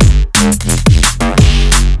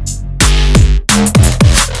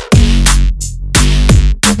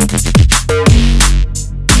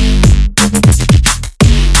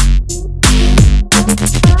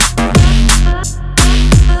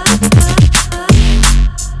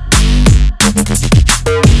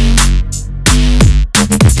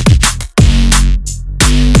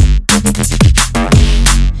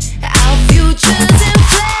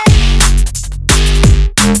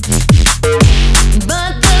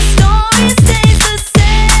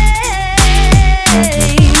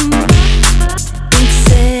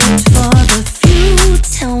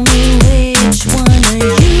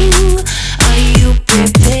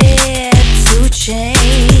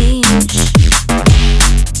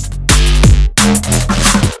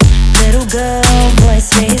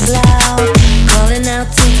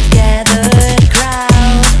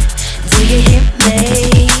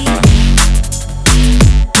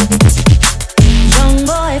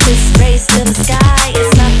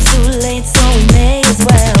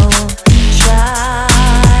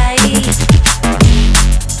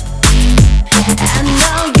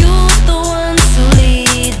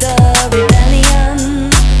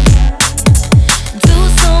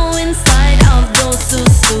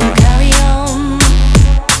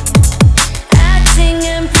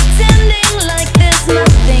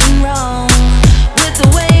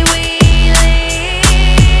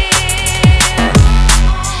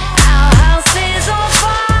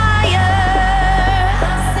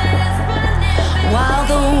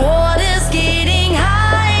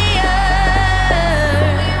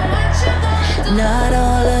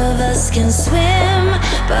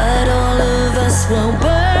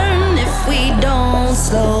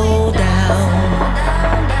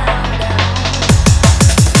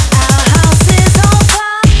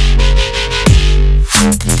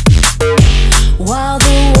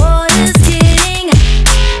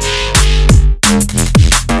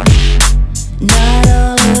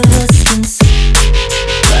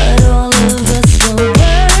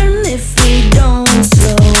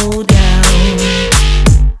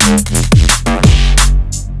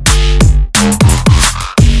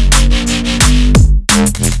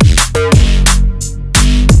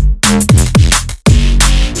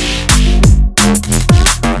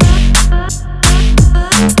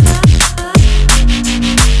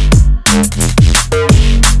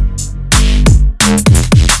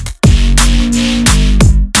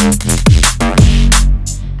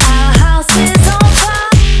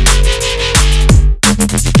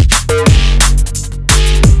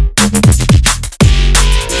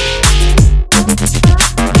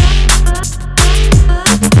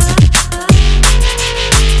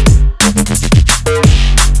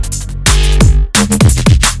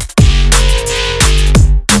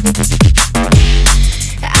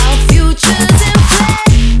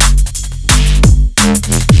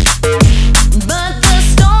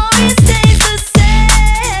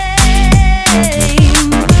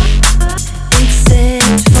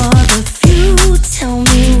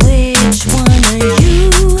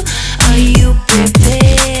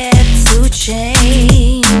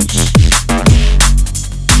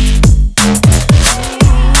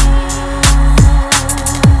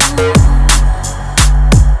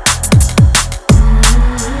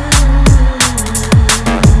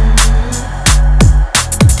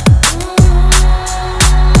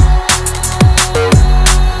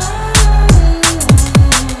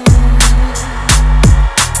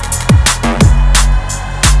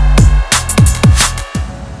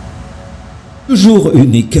 Toujours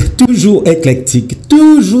unique, toujours éclectique,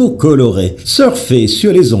 toujours coloré. Surfez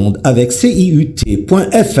sur les ondes avec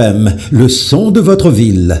CIUT.FM, le son de votre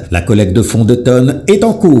ville. La collecte de fonds d'automne est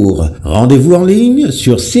en cours. Rendez-vous en ligne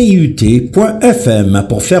sur CIUT.FM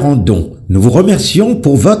pour faire un don. Nous vous remercions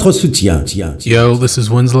pour votre soutien. Yo, this is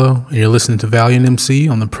Winslow, and you're listening to Valiant Emcee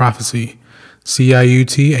on The Prophecy,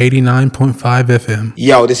 CIUT 89.5 FM.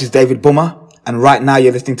 Yo, this is David Bummer, and right now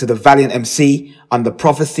you're listening to the Valiant Emcee on The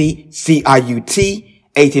Prophecy, CIUT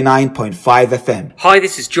 89.5 FM. Hi,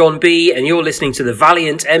 this is John B, and you're listening to the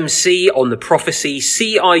Valiant Emcee on The Prophecy,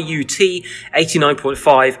 CIUT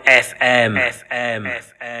 89.5 FM.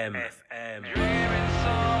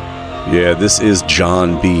 Yeah, this is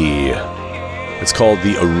John B. It's called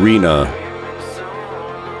The Arena.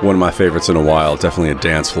 One of my favorites in a while. Definitely a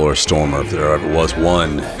dance floor stormer if there ever was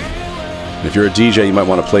one. And if you're a DJ, you might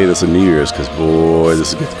want to play this on New Year's because, boy,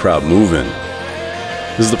 this will get the crowd moving.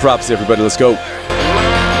 This is The Prophecy, everybody. Let's go.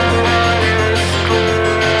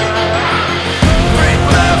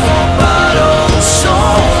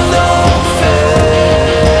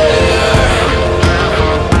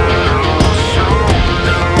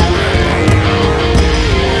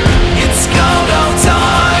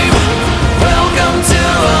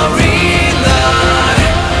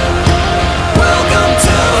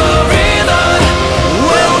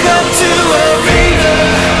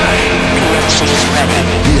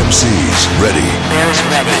 Ready.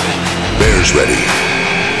 Bears ready.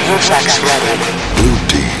 TRAC's ready. Blue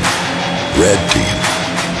team. Red team.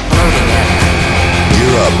 Loading in.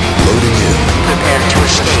 Gear up. Loading in. Prepare to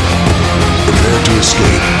escape. Prepare to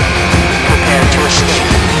escape. Prepare to escape.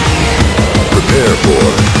 Prepare for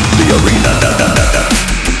the arena.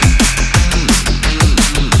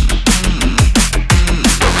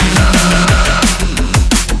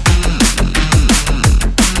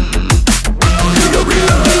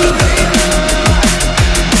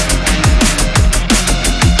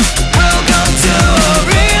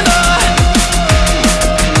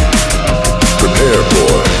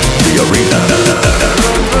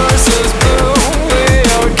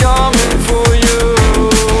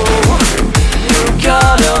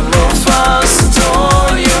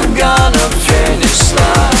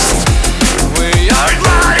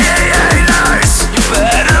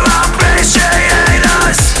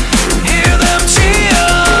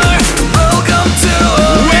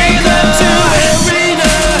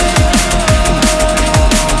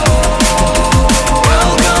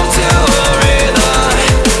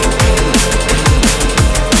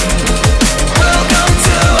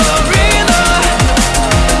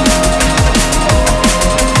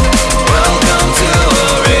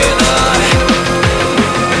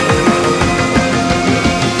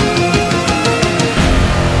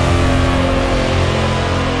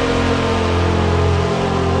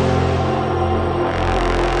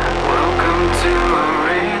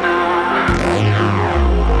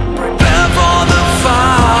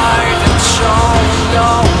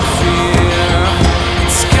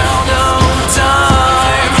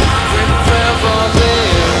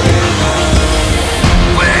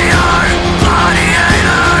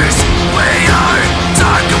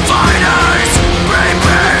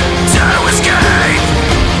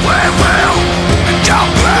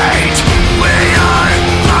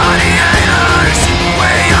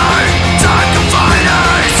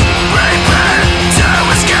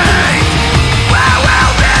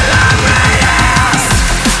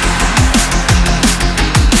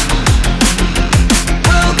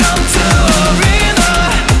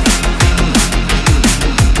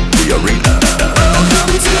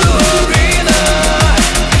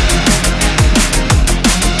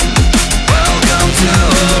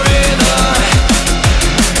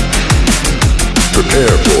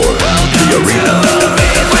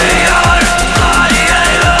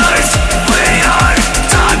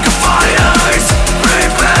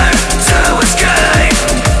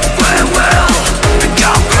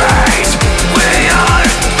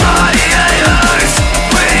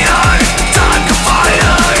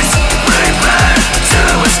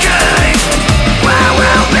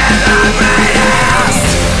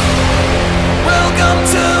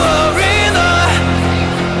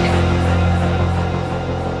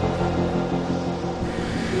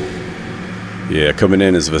 Coming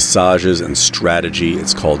in is Visages and Strategy.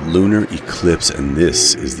 It's called Lunar Eclipse, and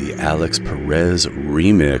this is the Alex Perez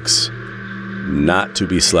remix. Not to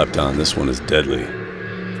be slept on. This one is deadly.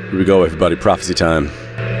 Here we go, everybody. Prophecy time.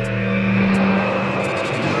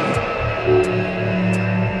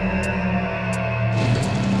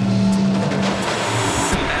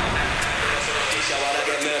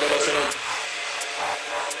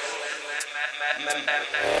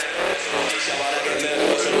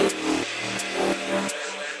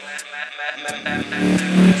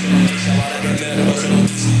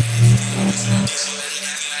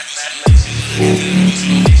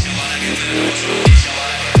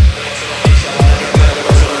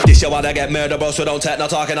 This you wanna get murdered, bro, so don't take no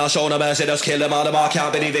talking, I'll show no mercy, just kill them all the bar,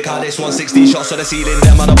 can't believe it, can't this 160 shots to the ceiling,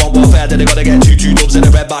 them on the one warfare, then they gotta get two dubs in the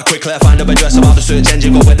red bar, quick clear, find them address about the search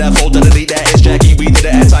engine, go with their folder, delete their history, keep we did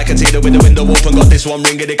it, airtight container with the window open, got this one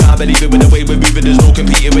ringing, they can't believe it with the way we're moving, there's no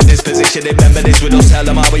competing with this position, they remember this with us, tell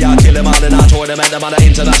them how we are, kill them all in our tournament, them on the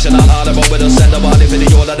international, all about with us, send them all in for the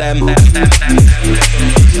all of them.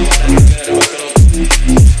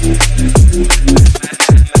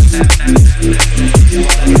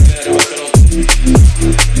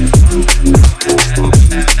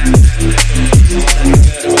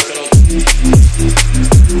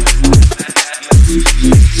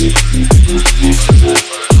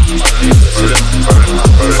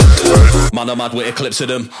 Man, I'm mad with a clips of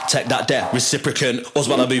them. Take that there, reciprocant. Us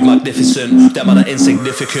man, I move magnificent. Them man are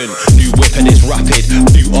insignificant. New whip and it's rapid.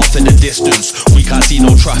 Boot off in the distance. We can't see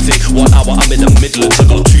no traffic. 1 hour, I'm in the Midlands. I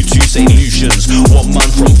got two St. Lucians. One man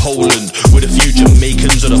from Poland with a few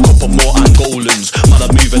Jamaicans and a couple more Angolans. Man, I'm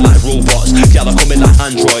moving like robots. Yeah, they're coming like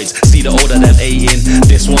androids. See the order them eating.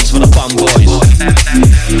 This one's for the fanboys.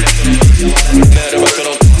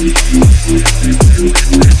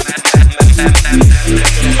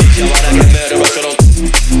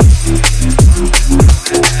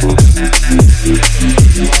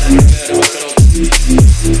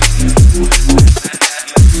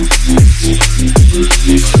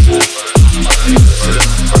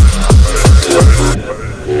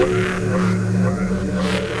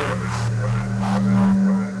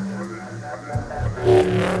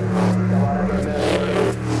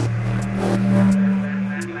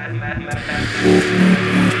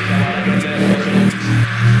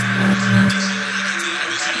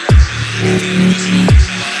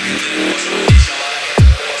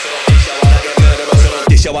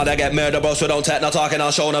 I get murdered, bro, so don't take no talking,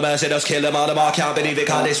 I'll show no mercy, just kill them all the bar, can't believe it,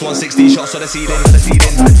 can't this 160 shots to the ceiling, to the ceiling,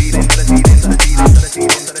 to the ceiling, to the ceiling, to the ceiling, to the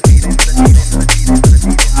ceiling, to the ceiling, to the ceiling, to the ceiling, to the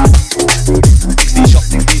ceiling, 60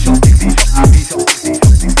 shots, 60 shots, 60 shots, 60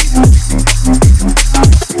 shots, 60 shots, 60 shots,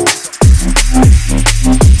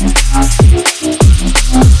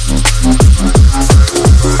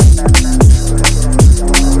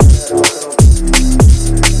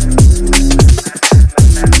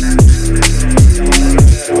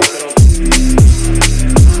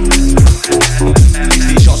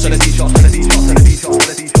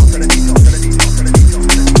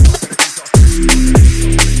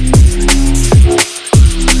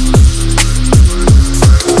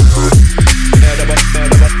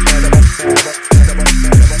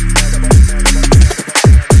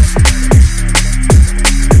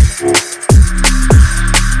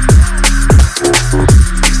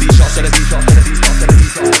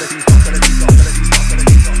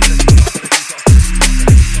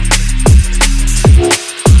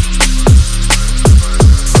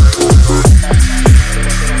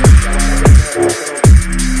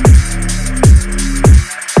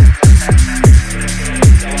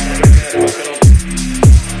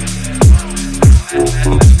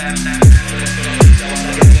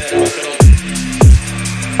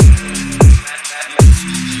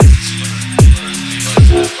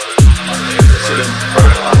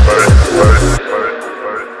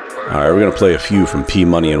 play a few from P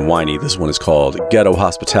Money and Whiny. This one is called Ghetto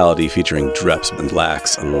Hospitality featuring Dreps and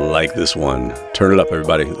Lax. I like this one. Turn it up,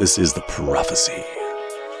 everybody. This is The Prophecy.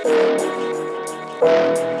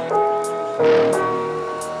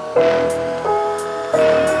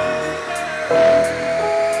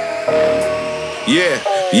 Yeah.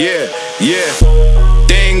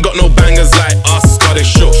 They ain't got no bangers like us, got it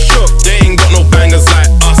shook. They ain't got no bangers like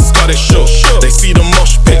us, got it shook. They see the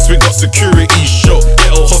mosh pits, we got security shook.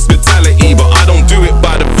 Ghetto hospitality, but I don't do it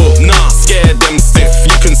by the book. Nah, scared them stiff,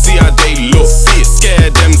 you can see how they look. See it,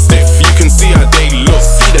 scared them stiff, you can see how they look.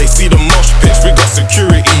 See, they see the mosh pits, we got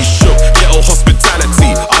security shook. Ghetto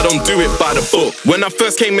hospitality, I don't do it by the book. When I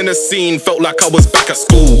first came in the scene, felt like I was back at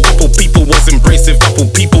school. Couple people was embracive, couple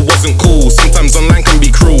people wasn't cool. Sometimes online can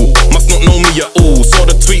be cruel, must not know me at all. Saw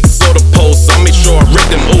the tweets, saw the posts, I made sure I read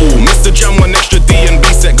them all. Mr. Jam, one extra D and B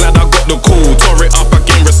said, glad I got the call. Tore it up, I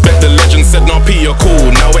gained respect, the legend said, nah, P, you're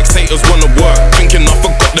cool. Now ex-haters wanna work, thinking I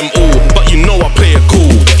forgot them all. But you know I play it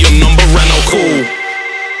cool, get your number and I'll call.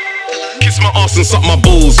 Kiss my ass and suck my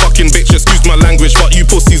balls. Fucking bitch, excuse my language, but you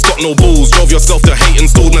pussies got no balls. Drove yourself to hate and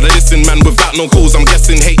stalled. Now they listen, man, without no cause. I'm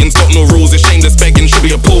guessing hating's got no rules. It's shameless begging, should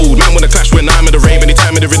be appalled. Man, when I clash when I'm in the rave, any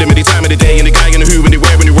time of the rhythm, any time of the day. And the guy in the who,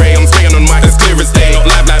 anywhere, anyway. I'm staying on mic as clear as day. Not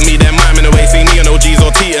live like me, they're miming away. See me on OGs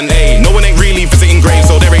or T and A. No one ain't really visiting graves,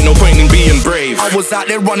 so there ain't no point in being brave. I was out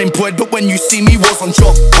there running unemployed, but when you see me was on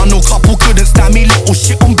job. I know couple couldn't stand me, little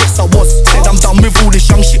shit on bits I was. Said I'm done with all this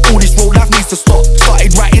young shit, all this road life needs to stop.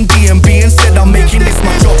 Started writing D&B and said I'm making this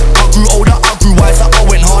my job. I grew older, I grew wiser, I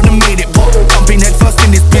went hard and made it pop. Jumping head first in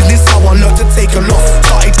this business, how I learned to take a loss.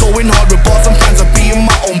 Started going hard with bars and plans of being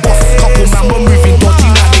my own boss. Couple man were moving dodgy,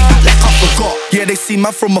 now they act like I forgot. Yeah, they see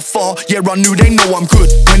man from afar, yeah I knew they know I'm good.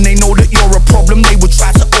 When they know that you're a problem, they would try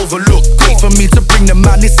to overlook. Wait for me to bring the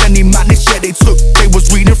madness, any madness, yeah they took. They was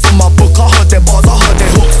reading from my book, I heard their bars, I heard their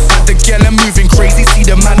hooks. Had the girl and moving crazy, see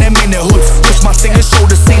the man them in their hoods. Push my thing and show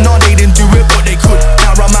the scene, no they didn't do it but they could.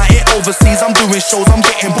 Now I'm out here overseas, I'm doing shows, I'm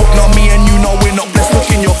getting booked. Now me and you know we're not blessed, look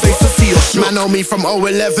in your face to see us shook. Man know me from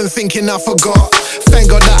 011 thinking I forgot. Thank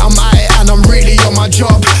God that I'm at it and I'm really on my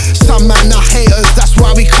job. Some man are haters, that's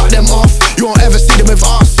why we cut them off. You won't ever see them with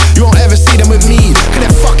us, you won't ever see them with me, cause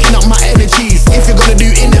they're fucking up my energies. If you're gonna do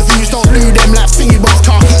interviews, don't do them like thingy box.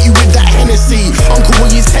 Can't hit you with that Hennessy. Uncle,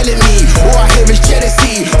 what you telling me? All I hear is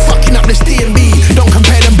jealousy, fucking up this D&B. Don't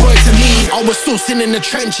compare them boys to me, I was sourcing in the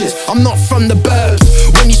trenches, I'm not from the burbs.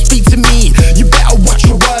 When you speak to me, you better watch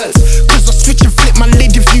your words, cause I switch and flip my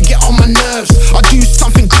lid if you get on my nerves. I do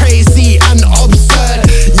something crazy and absurd.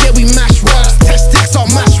 Yeah, we mash works, test sticks on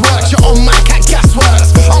mash works. You're on mic at gas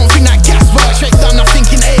works, I don't think that gas works. Straight down, I think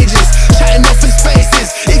in ages, chatting off in spaces.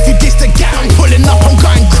 If you diss the gang, I'm pulling up, I'm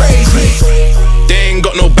going crazy. They ain't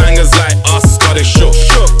got no bangers like us, got it shook.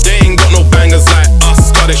 They ain't got no bangers like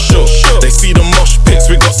us, got it shook. They see the mosh pits,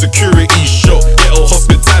 we got security shook. Ghetto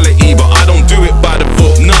hospitality, but I don't do it by the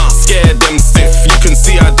book. Nah, scared them stiff, you can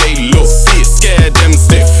see how they look. Scared them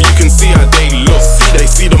stiff, you can see how they look. They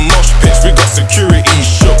see the mosh pits, we got security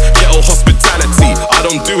shook. Ghetto hospitality, I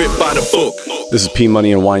don't do it by the book. This is P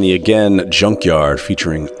Money and Whiny again, Junkyard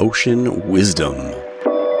featuring Ocean Wisdom.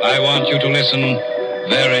 I want you to listen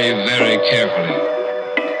very, very carefully.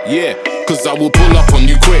 Yeah, cause I will pull up on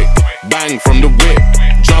you quick. Bang from the whip,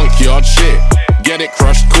 junkyard shit. Get it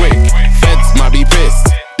crushed quick. Feds might be pissed,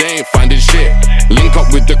 they ain't finding shit. Link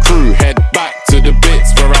up with the crew, head back to the bits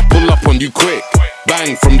where I pull up on you quick.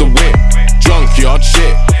 Bang from the whip, junkyard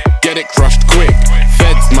shit. Get it crushed quick.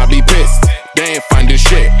 Feds might be pissed, they ain't finding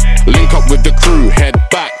shit. Link up with the crew, head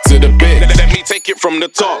back to the bit. Let me take it from the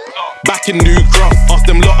top. Back in New Cross, ask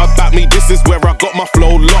them lot about me, this is where I got my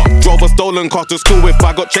flow locked. Drove a stolen car to school, if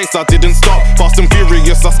I got chased I didn't stop. Fast and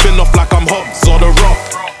furious, I spin off like I'm Hobbs or the Rock.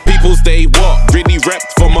 People's day what? Really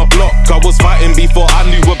repped for my block. I was fighting before I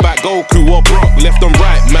knew about Goku or Brock. Left and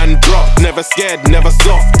right, man dropped. Never scared, never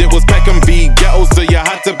soft. It was Peck and B ghetto, so you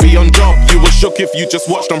had to be on job. You were shook if you just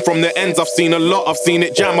watched them from the ends. I've seen a lot, I've seen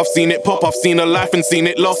it jam, I've seen it pop. I've seen a life and seen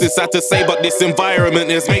it lost. It's sad to say, but this environment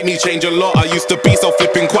has made me change a lot. I used to be so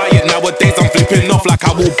flipping quiet, nowadays I'm flipping off. Like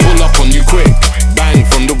I will pull up on you quick. Bang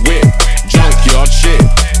from the whip, junkyard shit.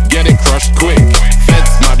 Get it crushed quick.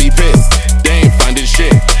 Feds might be pissed, they ain't finding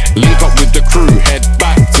shit. Link up with the crew, head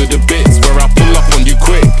back to the bits where I pull up on you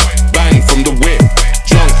quick. Bang from the whip,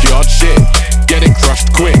 junkyard shit. Get it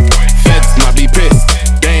crushed quick. Feds might be pissed,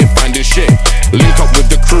 they ain't finding shit. Link up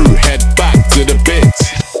with the crew, head back to the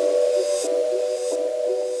bits.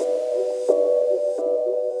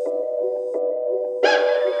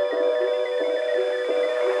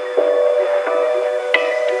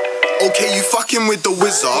 Okay, you fucking with the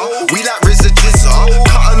wizard. We like RZA Jizza.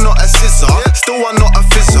 Cutter, not a scissor. Still I'm not a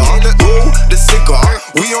fizzer. Roll the cigar.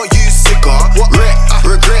 We don't use cigar.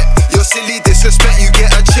 Regret. Your silly disrespect. You get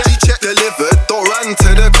a check delivered. Don't run to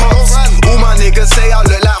the cops. All my niggas say I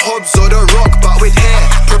look like Hobbs or The Rock, but with hair.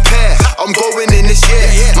 Prepare. I'm going in this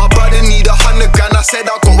year. My brother need 100 grand. I said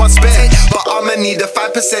I got one spare, but I'ma need a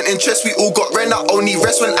 5% interest. We all got rent. I only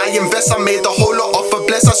rest when I invest. I made a whole lot off a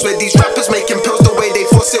bless. I swear these rappers making pills the way they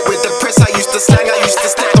force it with the press. I used to slang, I used to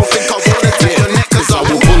step. Don't think I wanna take your neck, cause I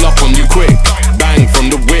will pull up on you quick. Bang from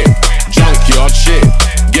the whip, junkyard shit.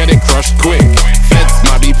 Get it crushed quick. Feds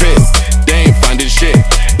might be pissed, they ain't finding shit.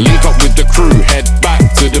 Link up with the crew, head back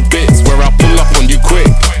to the bits where I pull up on you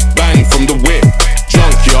quick. Bang from the whip,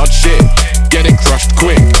 junkyard shit. Get it crushed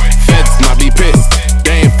quick. Feds might be pissed,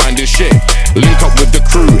 they ain't finding shit. Link up with the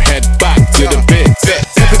crew, head back to the bits.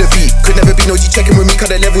 Step of the beat, could never be no G checking with me,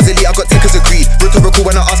 cause the level's elite. I got takers agreed. Rhetorical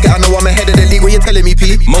when I ask it, I know I'm ahead of the league. What you telling me,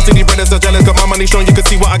 P? Most of these brothers are jealous, got my money strong, you can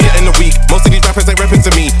see what I get in the week. Most of these rappers ain't rapping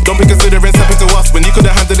to me. Don't be considering stepping to us when you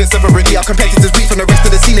could've handled it separately. Our competitors weak from the rest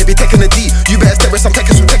of the scene, they be taking the D. You better step with some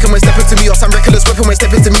takers from taking when stepping to me, or some reckless weapon when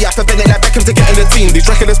stepping to me. I forbid it like Beckham to get in the team.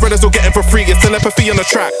 These regular spreaders will get it for free. It's telepathy on the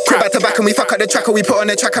track. Crap back to back and we fuck up the track, or we put on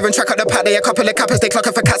the track, haven't track up the pack. They a couple of cappers, they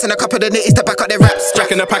clocking for cats and a couple of nitties to back up their raps.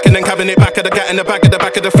 Jacking the pack and then cabinet back of the gat in the back of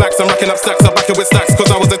the flax. I'm racking up stacks, I'm backing with stacks, cause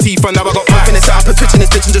I was a thief and now I got back. Finish it up and twitching this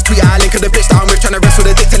bitch and just tweet out a link of the bitch that I'm with, trying to wrestle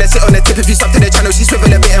the dick till they sit on the tip. If you stop to the channel, she swivel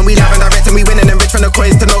a bit and we live and direct and we winning and rich from the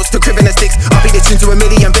coins to notes to crib and the sticks. I'll be the tune to a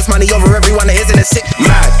million bits, money over everyone that isn't a sick.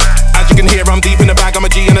 Mad. As you can hear, I'm deep in the bag, I'm a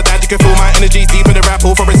G and a dad. You can feel my energy deep in the rap.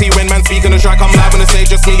 Authority when man speaking the track. I'm live on the stage,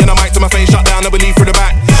 just me and a mic to my face. Shut down, I believe through the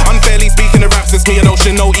back. Unfairly speaking the raps, it's me and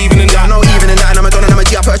Ocean, no even in that. No even in that, and I'm a don and I'm a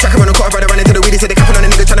G. I put a tracker on a quarter, brother, running to the weedy. Say they capping on a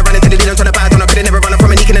nigga, trying to run into the lead, I'm trying to bad. I could've never run from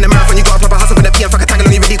a leaking in the marathon. You got a proper hustle for the P and fuck a tangle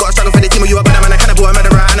on. You really got a struggle for the team, or you a bad man, a cannibal, a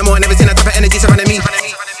murderer, animal. I never seen that type of energy surrounding me.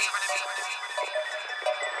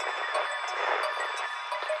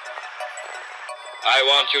 I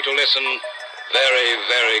want you to listen very,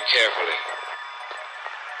 very carefully.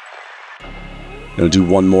 I'm gonna do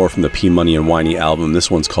one more from the P Money and Whiny album.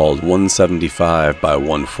 This one's called 175 by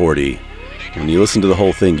 140. When you listen to the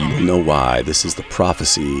whole thing, you know why. This is The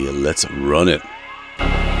Prophecy. Let's run it. They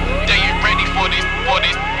ain't ready for this,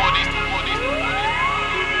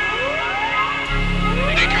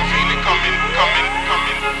 They can feel it coming.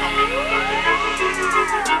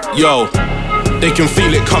 Yo, they can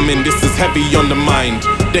feel it coming. This is heavy on the mind.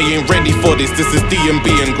 They ain't ready for this. This is D&B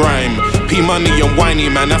and grime. P Money and Whiny,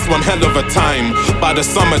 man, that's one hell of a time. By the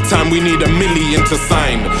summertime, we need 1 million to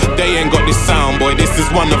sign. They ain't got this sound, boy, this is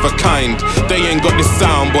one of a kind. They ain't got this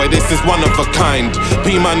sound, boy, this is one of a kind.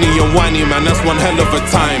 P Money and Whiny, man, that's one hell of a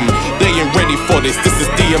time. They ain't ready for this. This is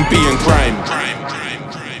D&B and grime.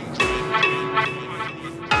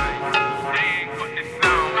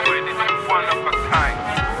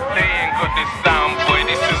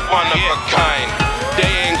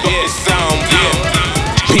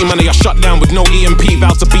 Money I shut down with no EMP,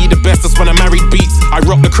 vowed to be the best, that's when I married beats. I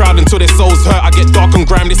rock the crowd until their souls hurt, I get dark and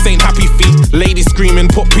grime, this ain't happy feet. Ladies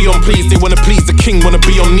screaming, put P on please, they wanna please the king, wanna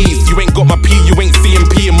be on knees. You ain't got my P, you ain't seeing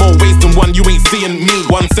P in more ways than one, you ain't seeing me.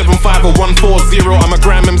 175 or 140, I'm a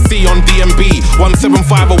gram MC on DMB.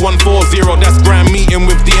 175 or 140, that's grand meeting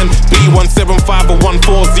with DNB. 175 or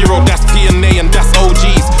 140, that's TNA and that's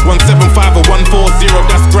OGs. 175 or 140,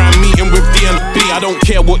 that's grand meeting with DNB. I don't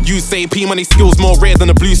care what you say, P Money skills more rare than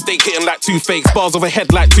a blue steak, hitting like two fakes, bars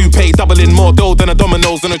overhead like toupee, doubling more dough than a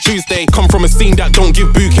Domino's on a Tuesday. Come from a scene that don't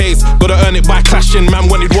give bouquets, gotta earn it by clashing. Man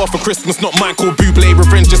wanted war for Christmas, not Michael Bublé.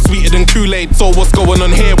 Revenge is sweeter than Kool-Aid. So what's going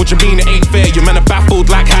on here? What you mean it ain't fair? You man are baffled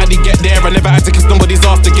like how'd he get there? I never had to kiss nobody's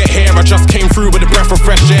ass to get here. I just came through with a breath of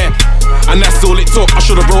fresh air, and that's all it took. I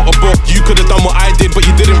should've wrote a book. You could've done what I did, but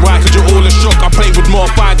you didn't. Why? Cause you're all a shook. I played with more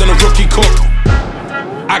fire than a rookie cook.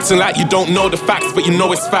 Acting like you don't know the facts, but you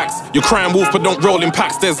know it's facts. You're crying wolf, but don't roll in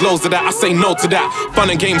packs. There's loads of that, I say no to that. Fun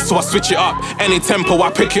and games, so I switch it up. Any tempo, I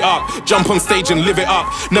pick it up. Jump on stage and live it up.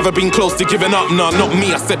 Never been close to giving up, nah, not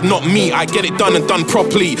me. I said not me, I get it done and done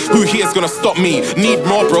properly. Who here's gonna stop me? Need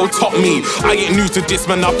more, bro, top me. I ain't new to this,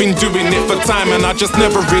 man, I've been doing it for time, and I just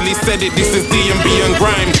never really said it. This is D&B and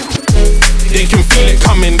grime. They can feel it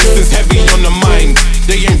coming, this is heavy on the mind.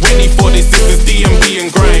 They ain't ready for this, this is D&B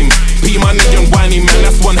and grime. P Money and Whiny, man,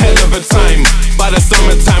 that's one hell of a time. By the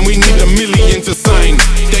summertime, we need 1 million to sign.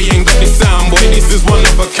 They ain't got this sound, boy, this is one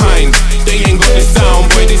of a kind. They ain't got this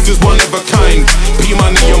sound, boy, this is one of a kind. P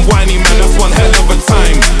Money and Whiny, man, that's one hell of a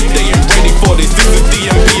time. They ain't ready for this, this is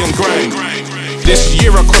D&B and grime. This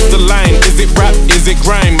year across the line, is it rap, is it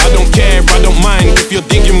grime? I don't care, I don't mind. If you're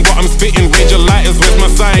digging what I'm spitting, raise your lighters, where's my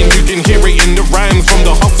sign? You can hear it in the rhymes, from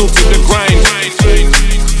the hustle to the grind.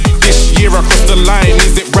 This year across the line,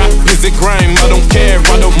 is it rap, is it grime? I don't care,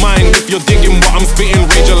 I don't mind. If you're digging what I'm spitting,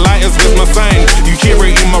 raise your lighters, where's my sign? You hear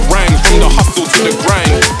it in my rhymes, from the hustle to the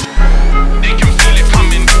grind. They can feel it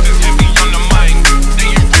coming, this is heavy on the mind. They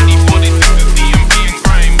ain't ready for this, this is D&B and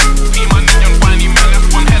grime. P Money and Whiny, man, that's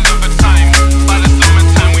one hell of a time. By the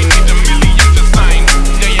summertime, we need 1 million to sign.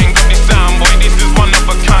 They ain't got this sound, boy, this is one of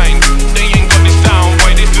a kind. They ain't got this sound,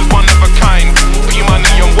 boy, this is one of a kind. P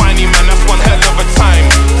Money and Whiny, man, that's one hell of a time.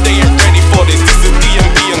 They ain't ready for this, this is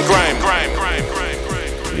D&B and grime.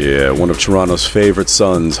 Yeah, one of Toronto's favorite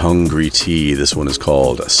sons, Hungry T. This one is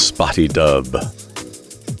called Spotty Dub.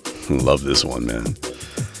 Love this one, man.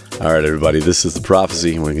 All right, everybody, this is The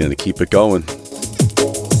Prophecy. We're going to keep it going.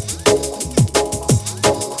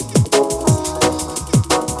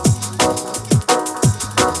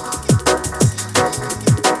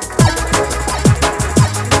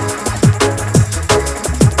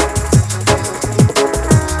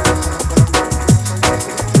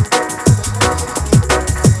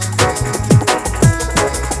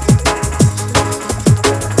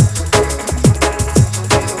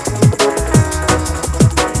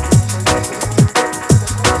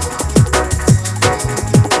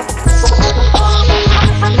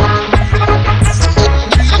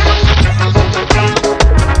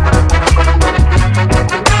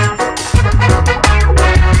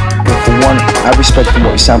 respect from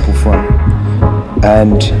what you sample from,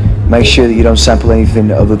 and make sure that you don't sample anything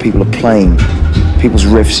that other people are playing. People's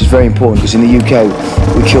riffs is very important, because in the UK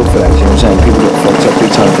we kill for that, you know what I'm saying? People get fucked up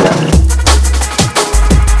big time for that.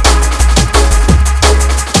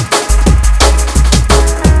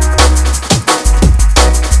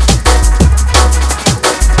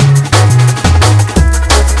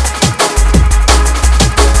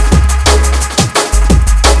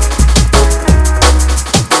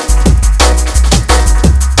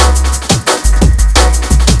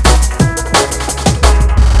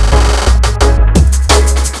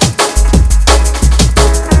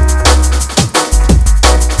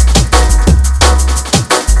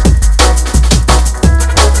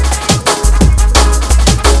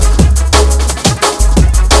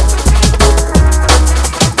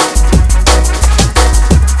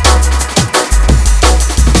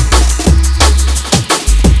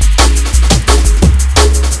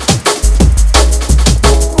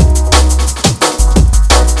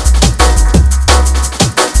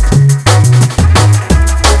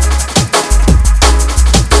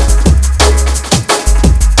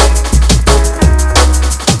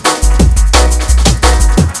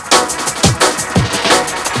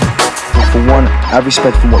 Have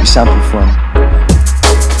respect from what you sample from.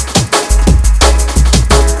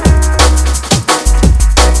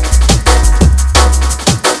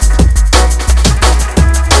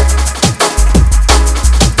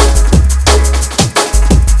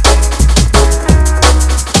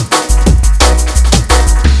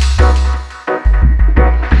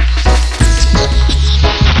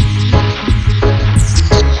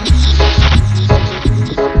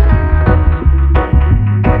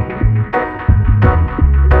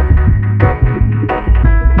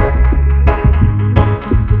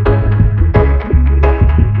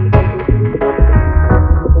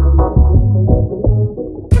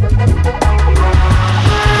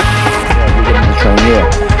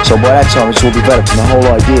 So by that time it's all developed, and the whole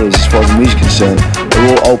idea is, as far as the music is concerned,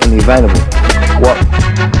 they're all openly available. What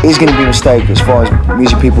is going to be a mistake as far as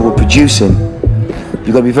music people are producing,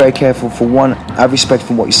 you've got to be very careful. For one, have respect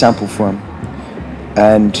from what you sample from,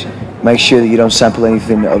 and make sure that you don't sample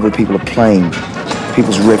anything that other people are playing.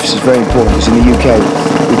 People's riffs is very important, because in the UK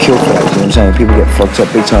we kill for that, you know what I'm saying? People get fucked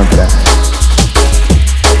up big time for that.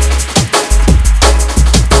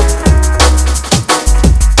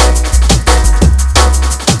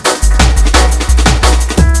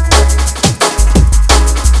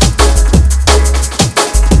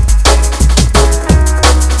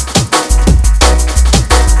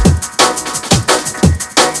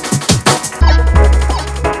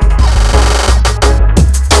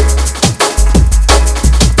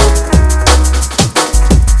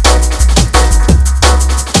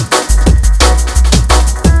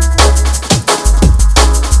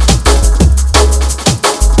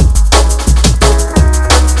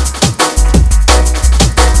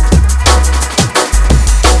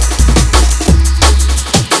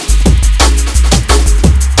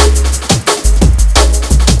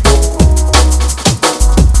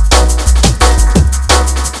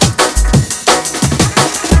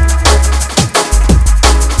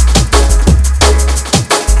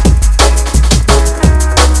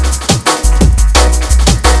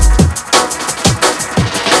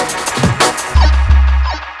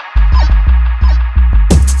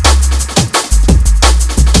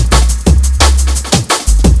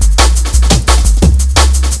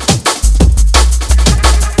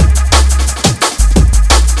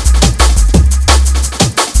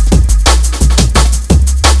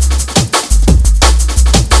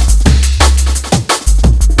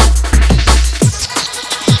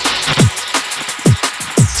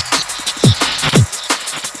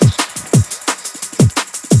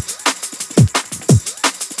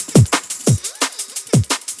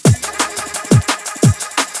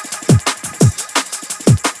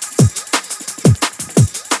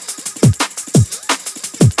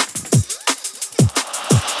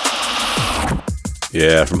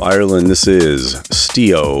 Yeah, from Ireland, this is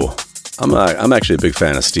Stio. I'm actually a big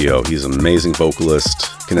fan of Stio. He's an amazing vocalist,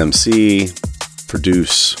 can MC,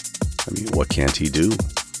 produce. I mean, what can't he do?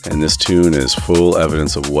 And this tune is full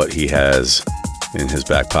evidence of what he has in his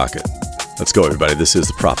back pocket. Let's go, everybody. This is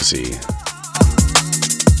The Prophecy.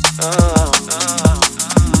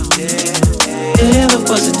 There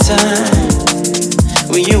was a time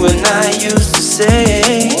when you and I used to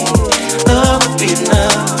say love would be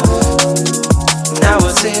enough. Now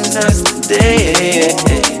it seems that's the day.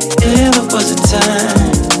 There was a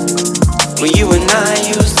time when you and I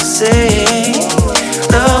used to say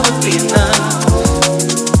love would be enough.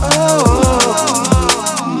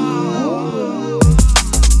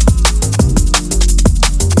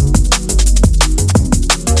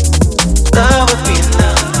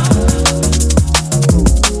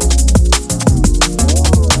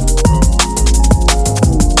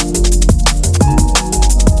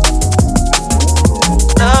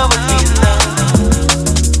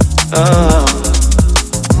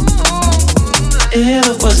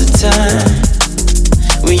 time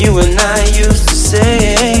when you and I used to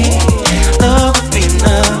say love would be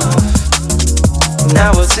enough.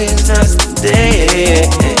 Now it seems that's the day.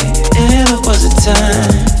 There was a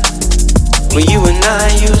time when you and I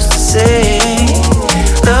used to say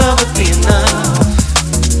love would be enough.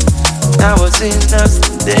 Now it seems that's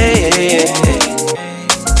the day.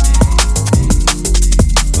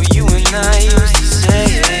 When you and I used to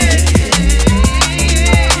say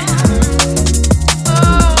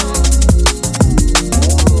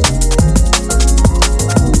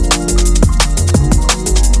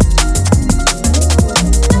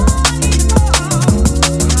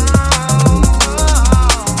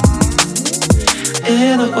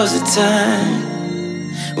there was a time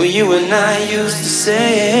when you and I used to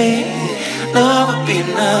say love would be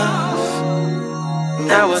enough.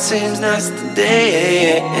 Now it seems that's the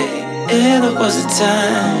day. There was a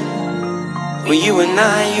time when you and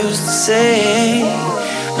I used to say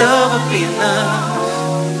love would be enough.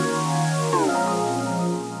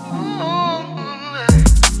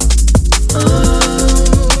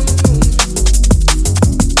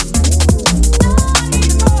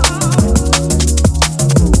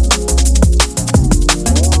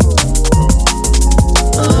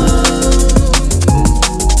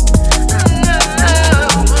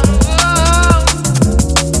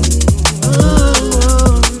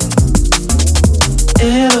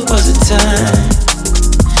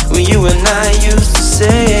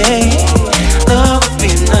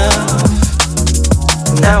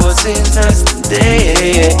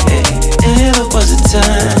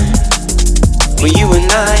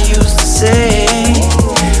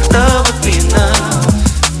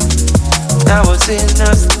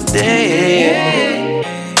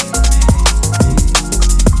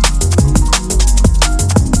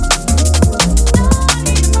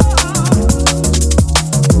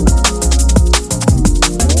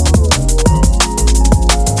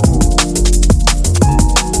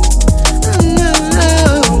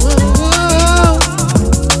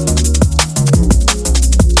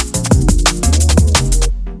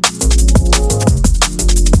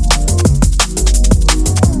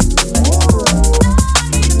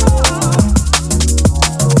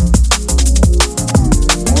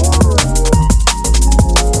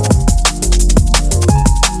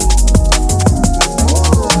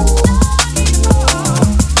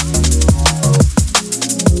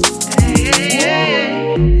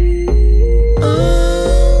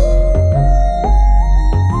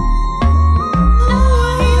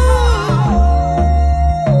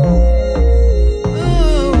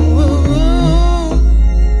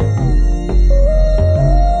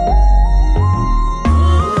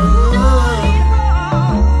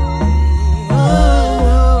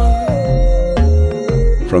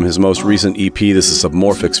 From his most recent EP, this is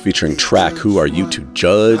Submorphics featuring TRAC. Who are you to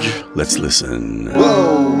judge? Let's listen.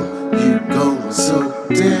 Whoa, you go so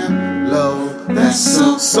damn low. That's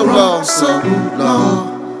so low, so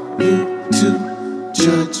low. You to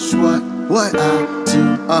judge what I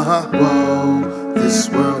do. Whoa, this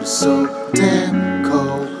world is so damn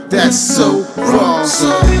cold. That's so wrong.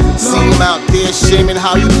 See him out there shaming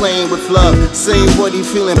how he playing with love, saying what he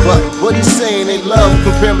feeling, but what he saying ain't love.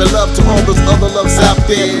 Comparing love to all those other loves out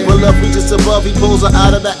there. When love reaches above, he pulls her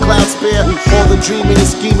out of that cloud spare. All the dreaming and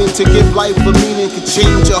scheming to give life a meaning can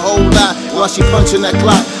change a whole lot while she punching that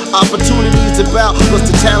clock. Opportunities about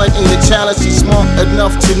what's the talent and the challenge. She's smart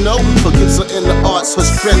enough to know what gives her in the arts, her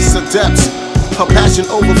strengths and depths. Her passion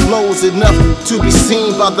overflows enough to be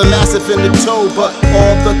seen by the massive in the toe. But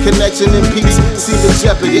all the connection and peace see the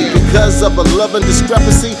jeopardy because of a love and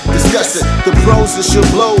discrepancy. Discuss it, the pros that she'll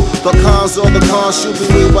blow, the cons or the cons. She'll be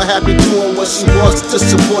way more happy doing what she wants to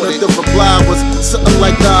support it. The reply was something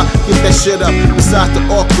like, nah, get that shit up. Besides the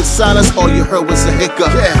awkward silence, all you heard was a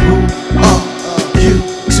hiccup. Yeah, who are you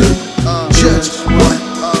to judge what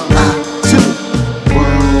I do?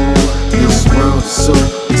 Whoa, this world is so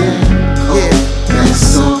damn.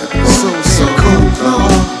 So cold,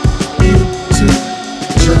 you to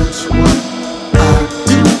judge what I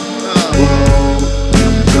do. Whoa, you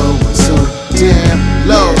going so damn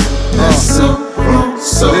low. That's so wrong.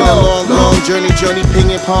 So been a long journey,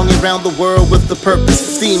 pinging-ponging around the world with the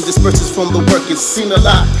purpose. Steam disperses from the work. It's seen a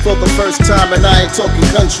lot for the first time, and I ain't talking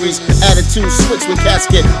countries. Attitude switch when cats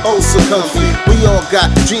get oh so comfy. We all got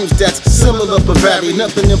dreams that's similar but vary.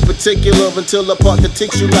 Nothing in particular until a part that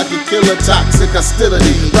takes you like a killer. Toxic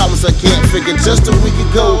hostility, problems I can't figure. Just a week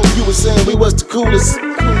ago, you were saying we was the coolest.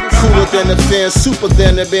 cooler than a fan, super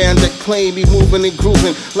than a band that claim me moving and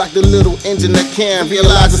grooving like the little engine that can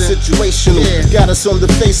realize the situational. Got us on the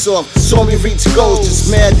face off, saw me reach goals.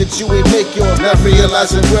 Just mad that you ain't make yours, not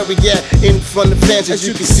realizing where we at in front of fans. As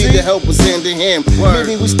you can see, the help was hand in hand.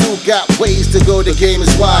 Maybe we still got ways to go, the game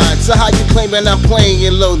is wide. So how you claiming I'm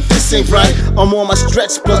playing low? This ain't right. I'm on my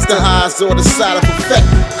stretch, plus the highs or the side of effect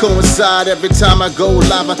coincide every time I go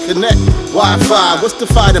live. I connect Wi-Fi. What's the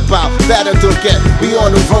fight about? That I don't get. We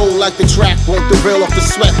on the road like the track won't derail off the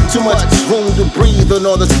sweat. Too much room to breathe on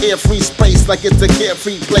all this air-free space, like it's a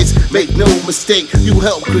carefree place. Make no mistake, you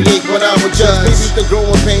help create what I would judge. Maybe the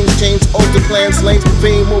growing pains change, alter plans, lanes,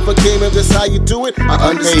 fame overcame. If that's how you do it, I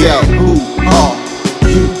understand. Hey, who are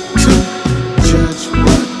you to judge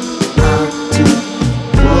what I do?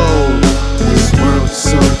 Whoa, this world's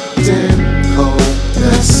so damn cold.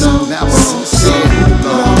 That's so now who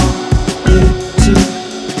are you to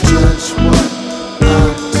judge what I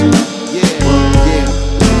do? Yeah,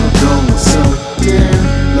 going so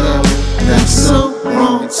damn low. That's so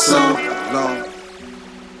wrong, so long.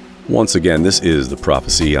 Once again, this is The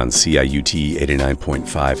Prophecy on CIUT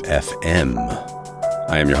 89.5 FM.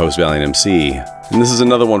 I am your host, Valiant Emcee, and this is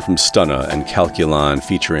another one from Stunna and Calculon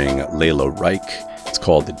featuring Layla Reich. It's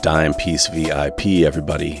called The Dime Piece VIP,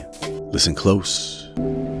 everybody. Listen close.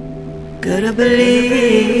 Gotta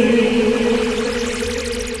believe.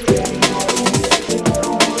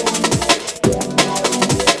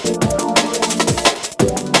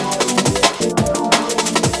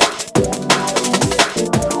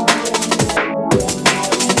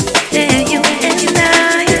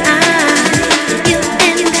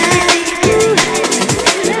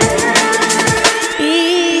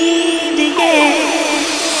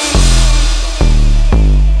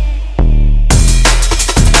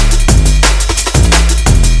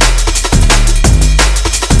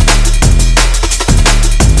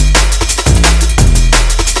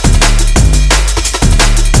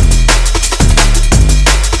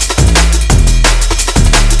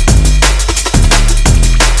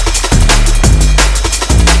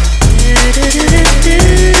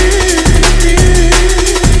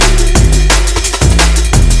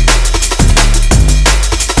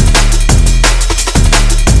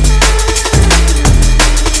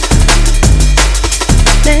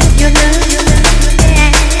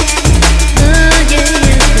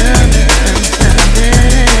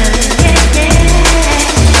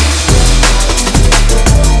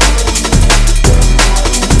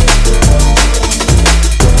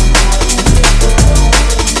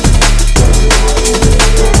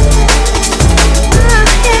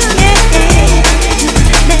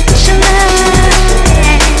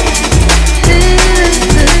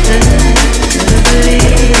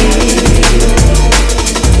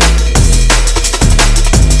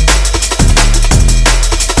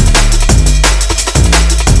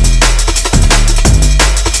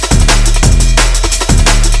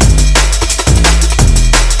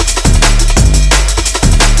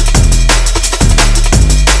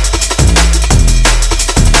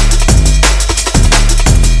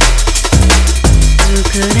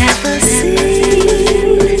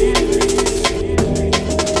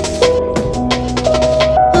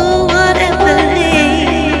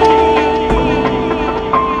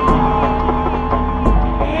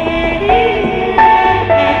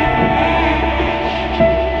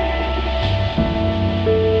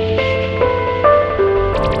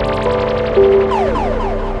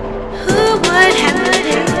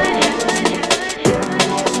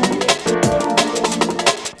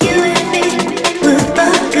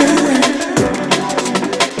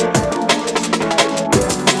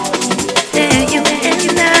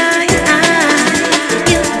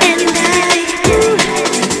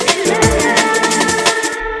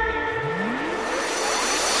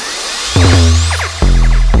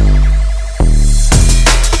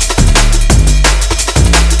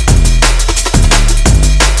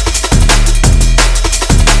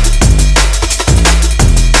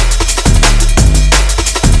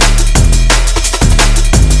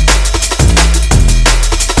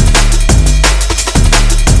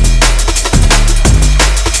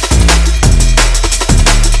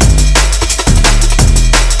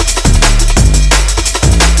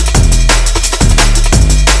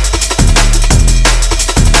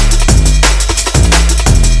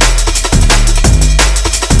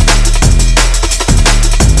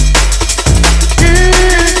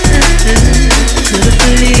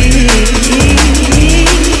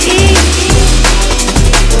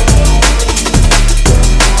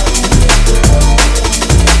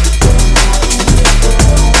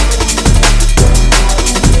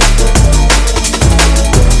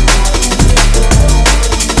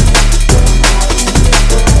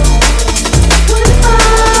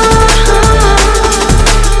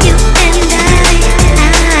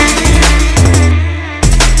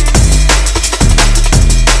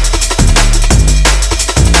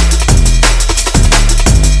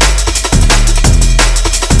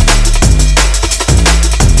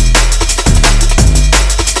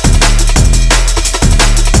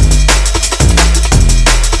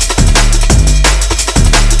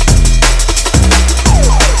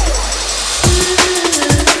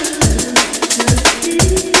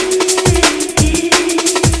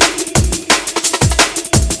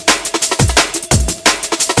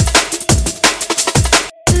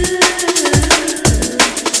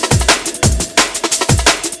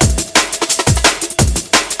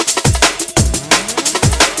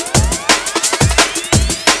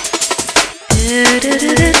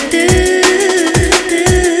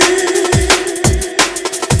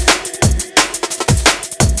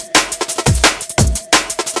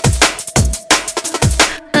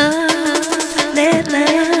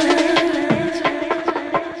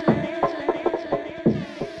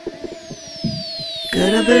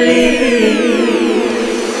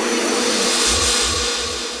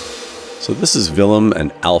 So this is Willem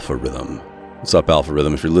and Alpha Rhythm. What's up, Alpha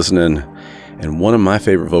Rhythm? If you're listening, and one of my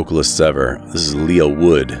favorite vocalists ever, this is Leah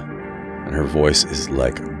Wood, and her voice is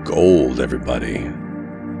like gold, everybody.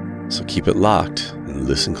 So keep it locked and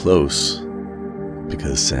listen close,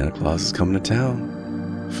 because Santa Claus is coming to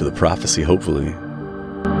town for the prophecy, hopefully.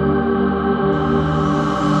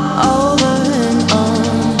 Over and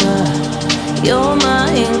under, you're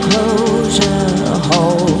my enclosure.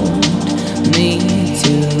 Hold me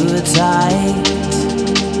too tight.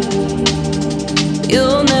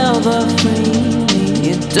 You'll never free me.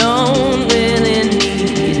 You don't really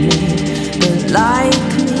need me, but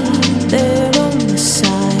like me, there on the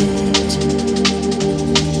side.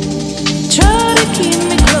 Try to keep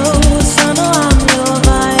me close. I know I'm your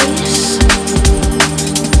vice.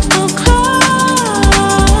 I'll cry.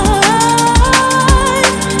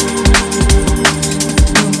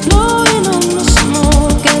 I'm blowing on the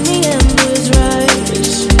smoke and the embers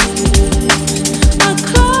rise. I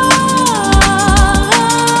cry.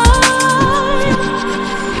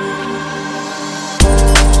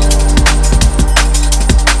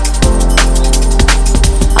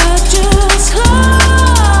 I just cry.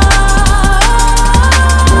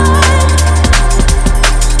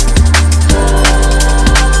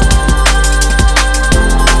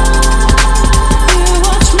 You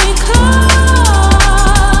watch me cry.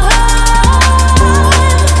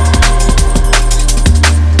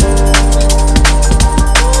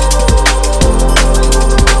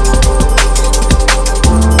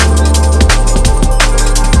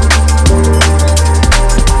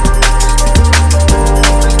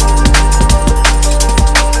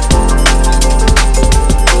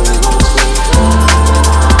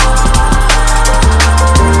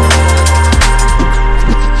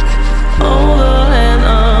 Over and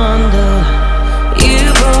under, you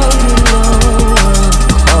brought me lower,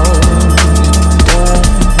 colder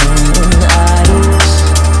than ice.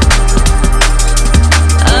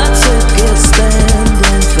 I took it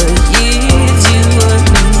standing for years. You were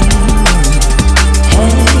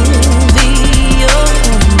heavy on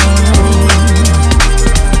mine.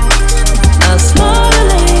 I smiled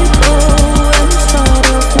and let go and thought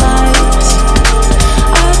of light.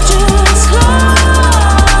 I just cry.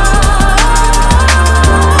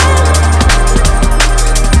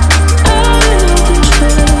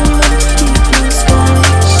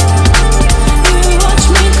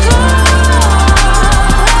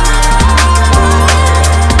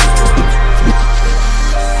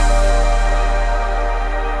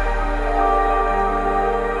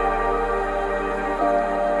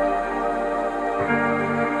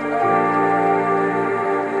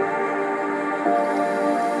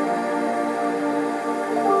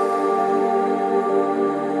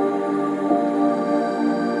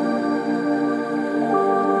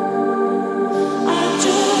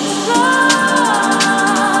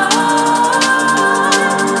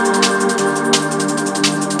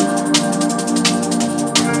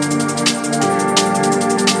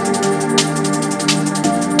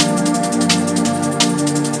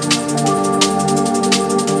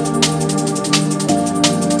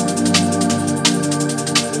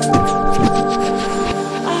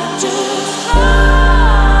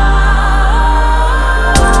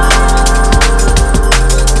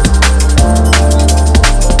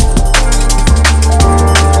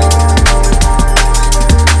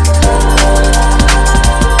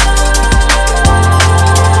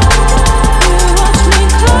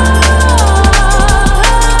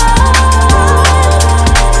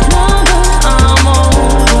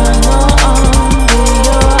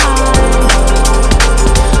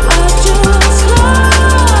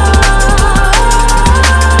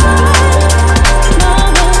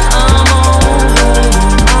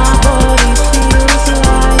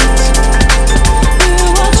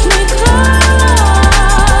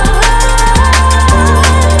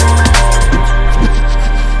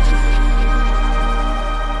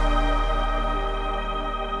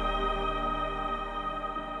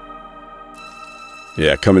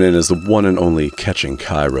 Yeah, coming in is the one and only Catching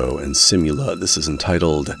Cairo and Simula. This is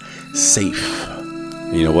entitled Safe.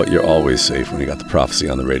 And you know what? You're always safe when you got the prophecy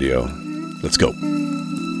on the radio. Let's go.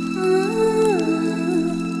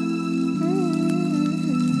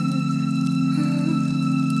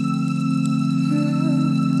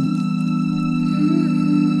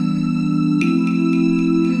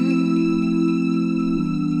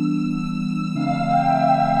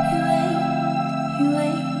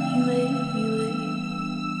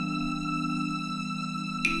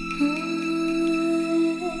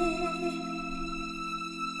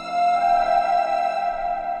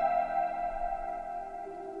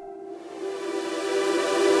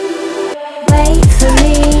 Wait for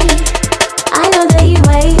me,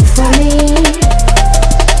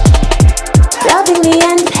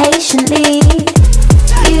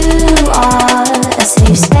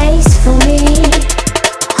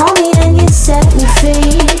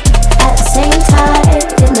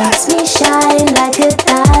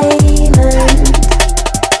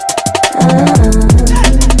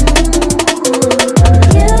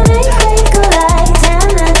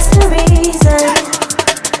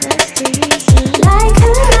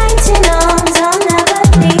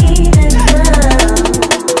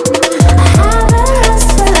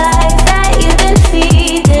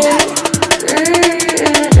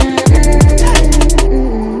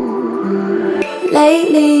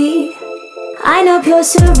 Lately, I know pure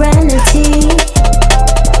serenity.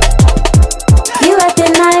 You have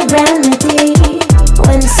been my remedy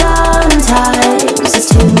when sometimes it's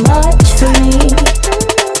too much for me.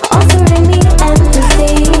 Offering me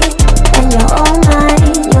empathy, and you're all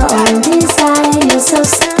mine, your own design. You're so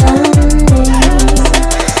stunning.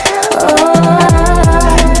 Oh.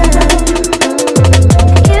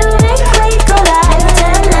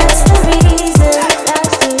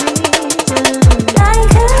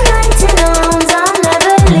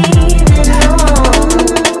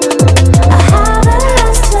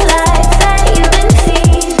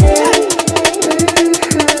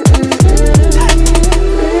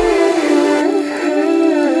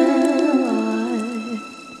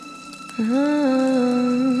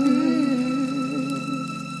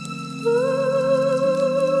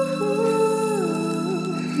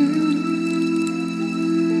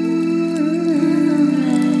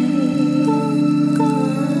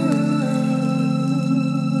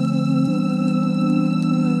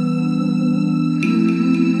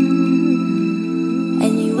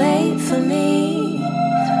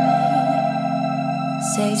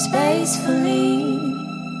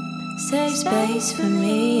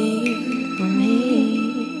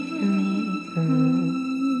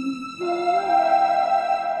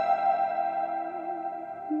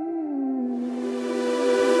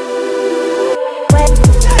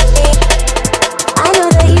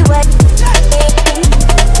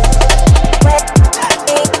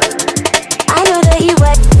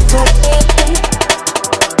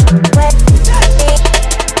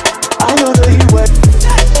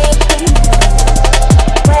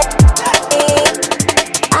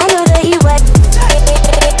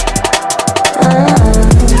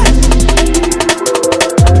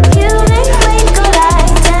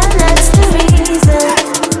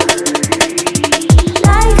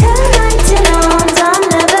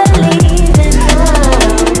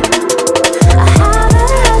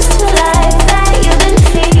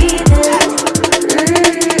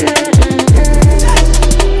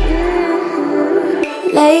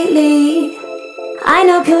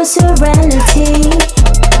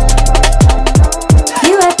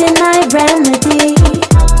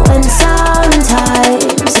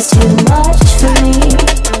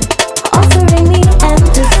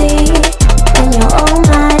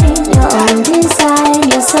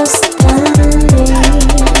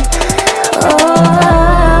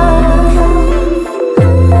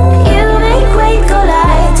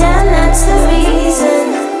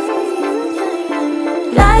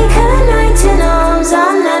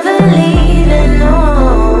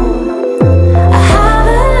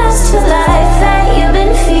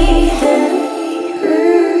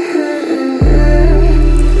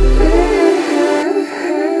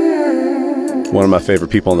 One of my favorite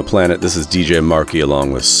people on the planet. This is DJ Marky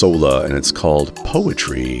along with Sola, and it's called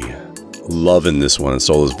Poetry. Loving this one and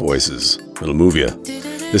Sola's voices. It'll move you.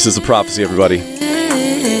 This is The Prophecy, everybody.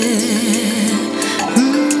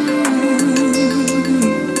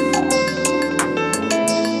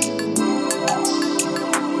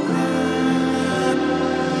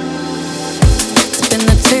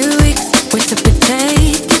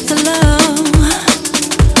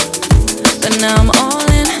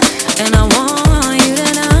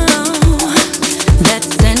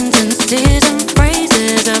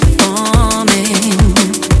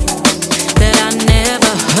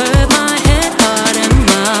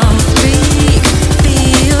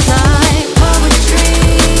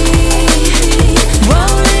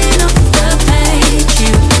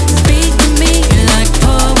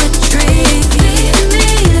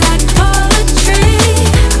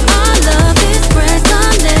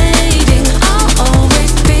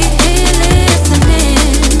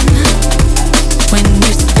 When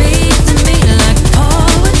you speak to me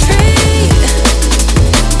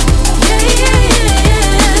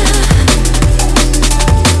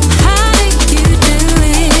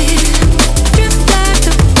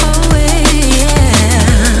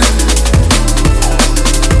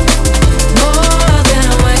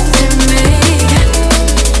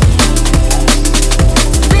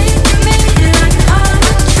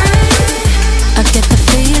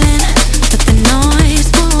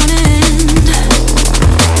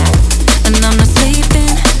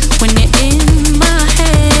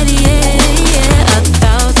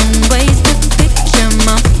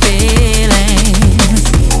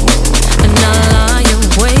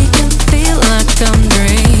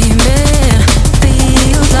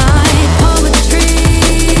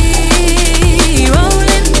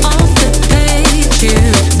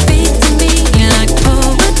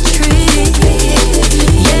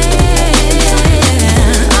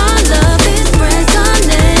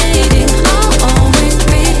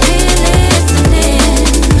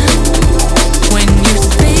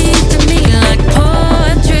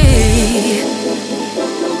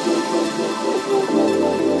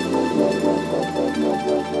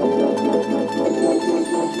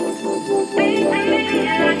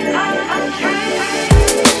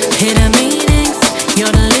Hidden meanings,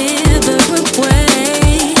 your deliberate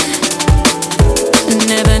way.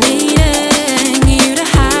 Never needing you to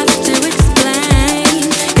have to explain.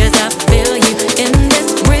 'Cause I feel you in this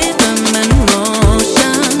rhythm and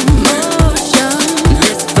motion.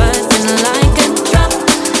 This buzzing like a drop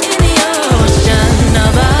in the ocean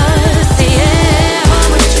of us. Yeah,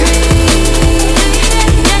 poetry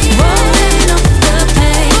rolling off the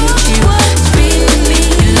page. You speak to me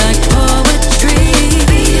like poetry.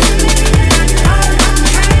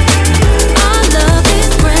 Our love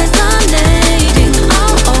is resonating.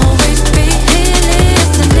 I'll always be here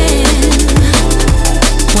listening.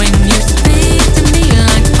 When you speak to me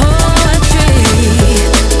like poetry,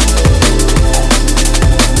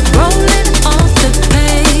 rolling off the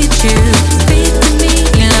page. You speak to me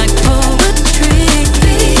like poetry.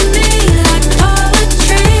 Speak to me like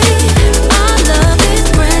poetry. Our love is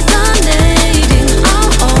resonating.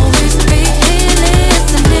 I'll always be here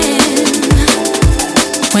listening.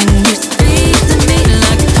 When you speak to me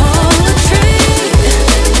like poetry.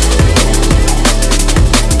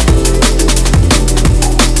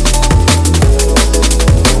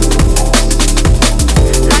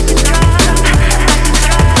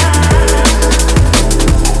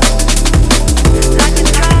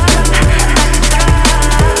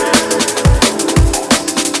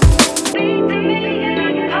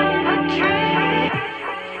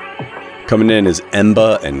 Coming in is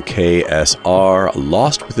Emba and KSR,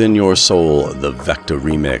 Lost Within Your Soul, the Vector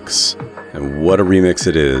remix. And what a remix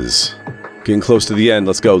it is. Getting close to the end.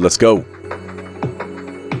 Let's go, let's go.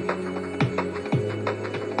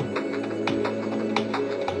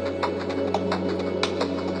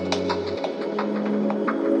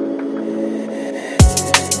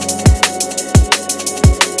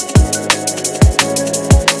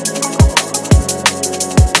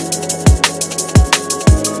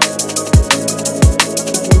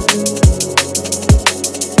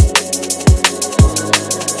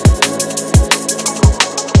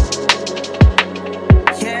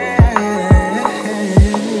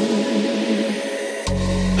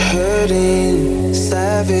 Hurting,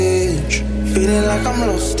 savage, feeling like I'm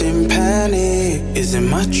lost in panic. Is it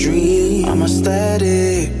my dream? Am I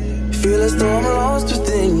static? Feel as though I'm lost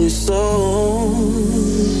within your soul.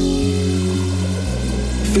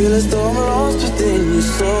 Feel as though I'm lost within your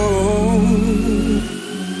soul.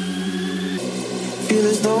 Feel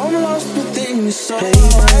as though I'm lost within your soul. Play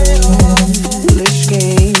my own foolish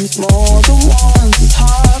games more than once. It's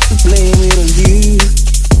hard to blame it on you.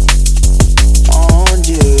 On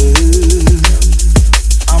you.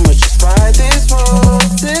 I'ma just ride this road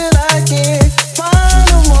till I can find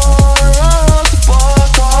a more road to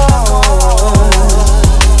walk on.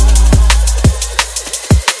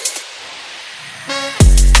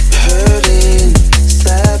 Hurting,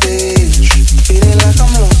 savage, feeling like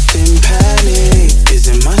I'm lost in panic. Is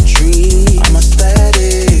it my dream? I'm a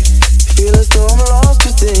static. Feel as though I'm lost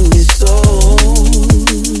within your soul.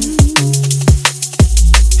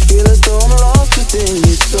 Feel as though I'm lost within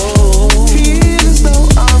your soul. Feel as though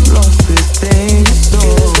I'm lost within your soul.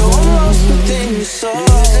 Feel as though I'm lost within your soul.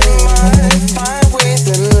 Losing my find ways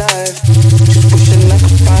in life. Just pushing like a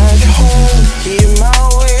find your home. Hear my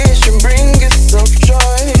wish and bring yourself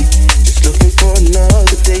joy. Just looking for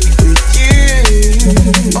another day with you.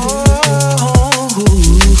 Oh,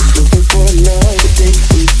 just looking for another day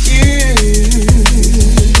with you.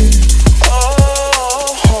 Oh,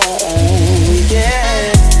 yeah.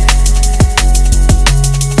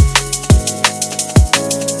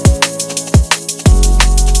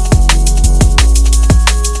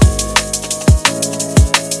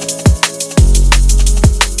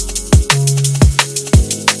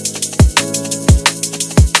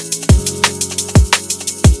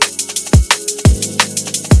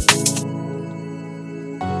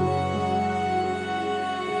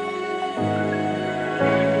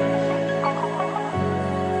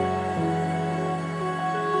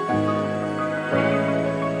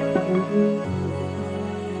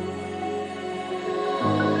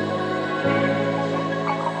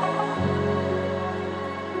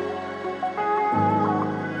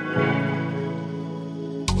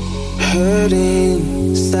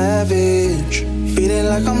 Hurting, savage, feeling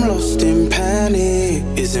like I'm lost in panic.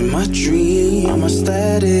 Is it my dream? I'm a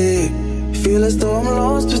static. Feel as though I'm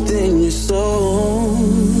lost within your soul.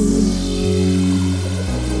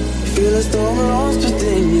 Feel as though I'm lost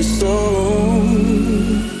within your soul.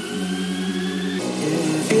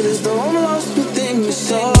 Feel as though I'm lost within your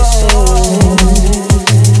soul.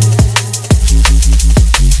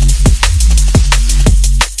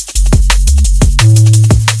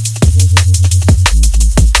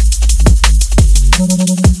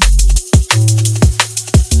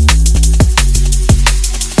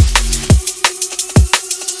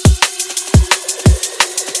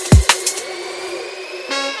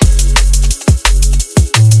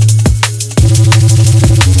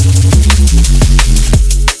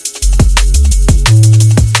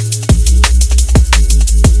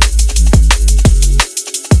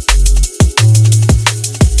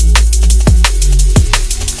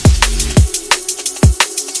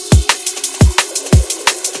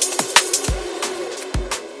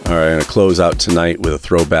 All right, I'm going to close out tonight with a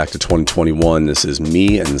throwback to 2021. This is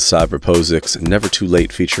me and Cyberposic's Never Too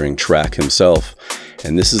Late featuring TRAC himself.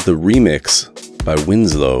 And this is the remix by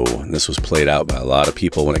Winslow. And this was played out by a lot of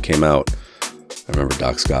people when it came out. I remember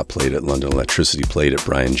Doc Scott played it, London Electricity played it,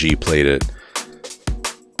 Brian G played it.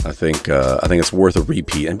 I think it's worth a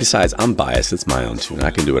repeat. And besides, I'm biased. It's my own tune.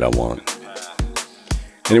 I can do what I want.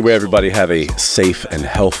 Anyway, everybody have a safe and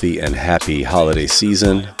healthy and happy holiday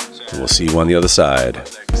season. And we'll see you on the other side.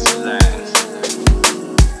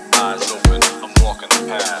 Eyes open, I'm walking the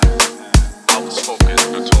path. Outspoken,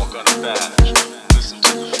 I talk unabashed. Listen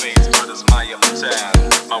to the face, but it's my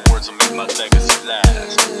epitaph. My words will make my legacy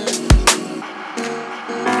last.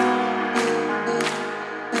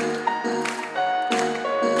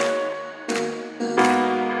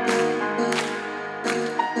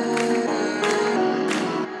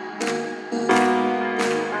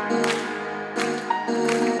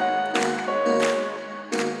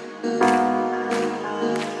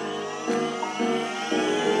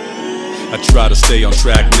 I try to stay on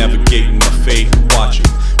track, navigating my fate, watching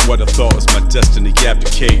what I thought was my destiny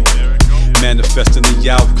abdicate. Manifesting the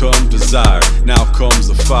outcome desired. Now comes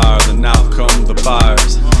the fire, then out come the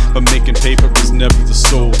buyers. But making paper is never the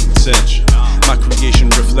sole intention. My creation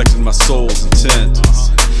reflecting my soul's intent.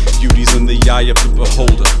 Beauty's in the eye of the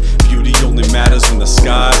beholder. Beauty only matters in the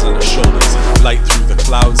skies on the shoulders. Light through the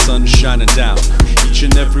clouds, sun shining down. Each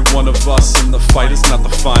and every one of us in the fight is not the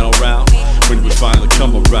final round. When we finally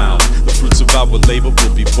come around, the fruits of our labor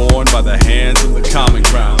will be born by the hands of the common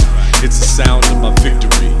ground. It's the sound of my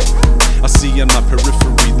victory. I see in my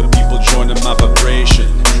periphery the people joining my vibration.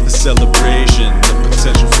 The celebration, the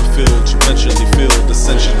potential fulfilled, eventually filled,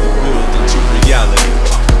 essentially willed into reality.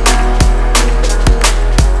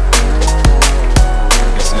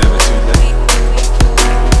 It's never too late.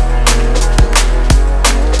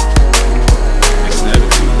 It's never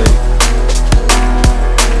too late.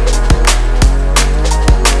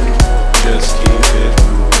 Just keep it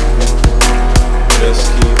moving. Just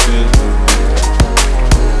keep it moving.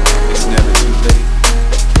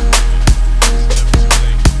 It's never too late.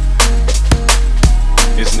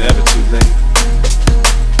 It's never too late.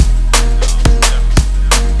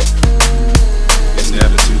 It's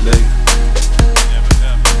never too late.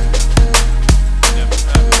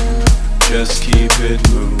 Just keep it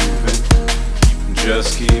moving.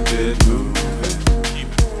 Just keep it moving.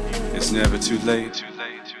 It's never too late.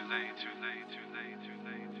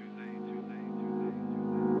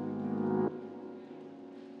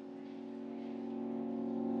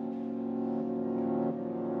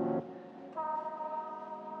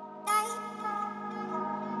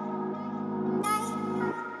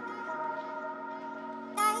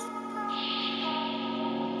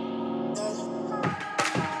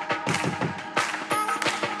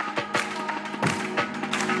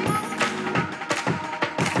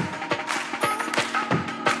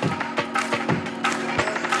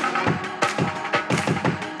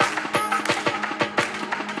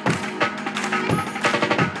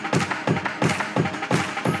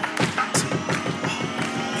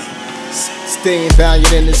 Staying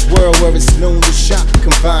valiant in this world where it's known to shock,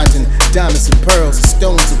 combined in diamonds and pearls and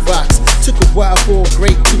stones and rocks. Took a while for a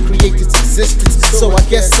great to create this existence, so I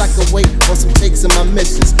guess I can wait on some takes of my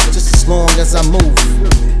missions, just as long as I move.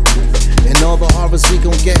 And all the horrors we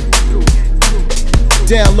gon' get,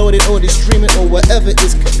 download it or stream it or wherever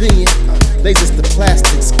is convenient. Lasers to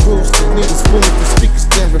plastics, screws to needles, spoons to speakers,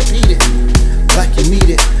 then repeat it like you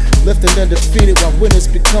need it. Left and undefeated while winners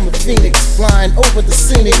become a phoenix, flying over the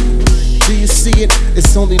scenic. Do you see it?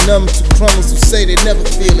 It's only numb to crumbs who say they never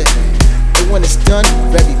feel it. But when it's done,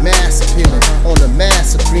 very mass appealing. On a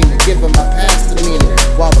mass agreement, give them a past meaning.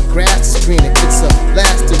 While the grass is greening, it's a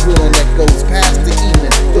lasting ruin that goes past the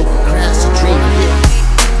evening. You'll crash your dream.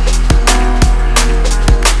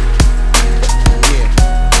 Yeah,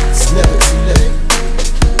 it's never too late.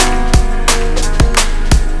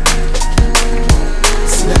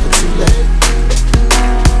 It's never too late.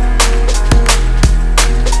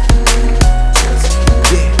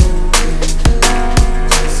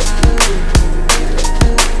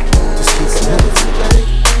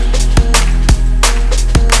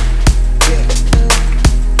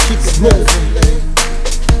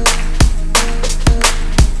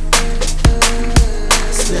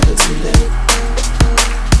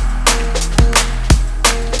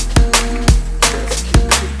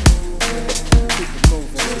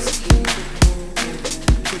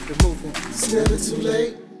 It's never too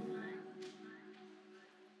late.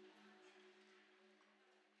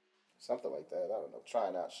 Something like that. I don't know.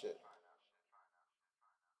 Trying out shit.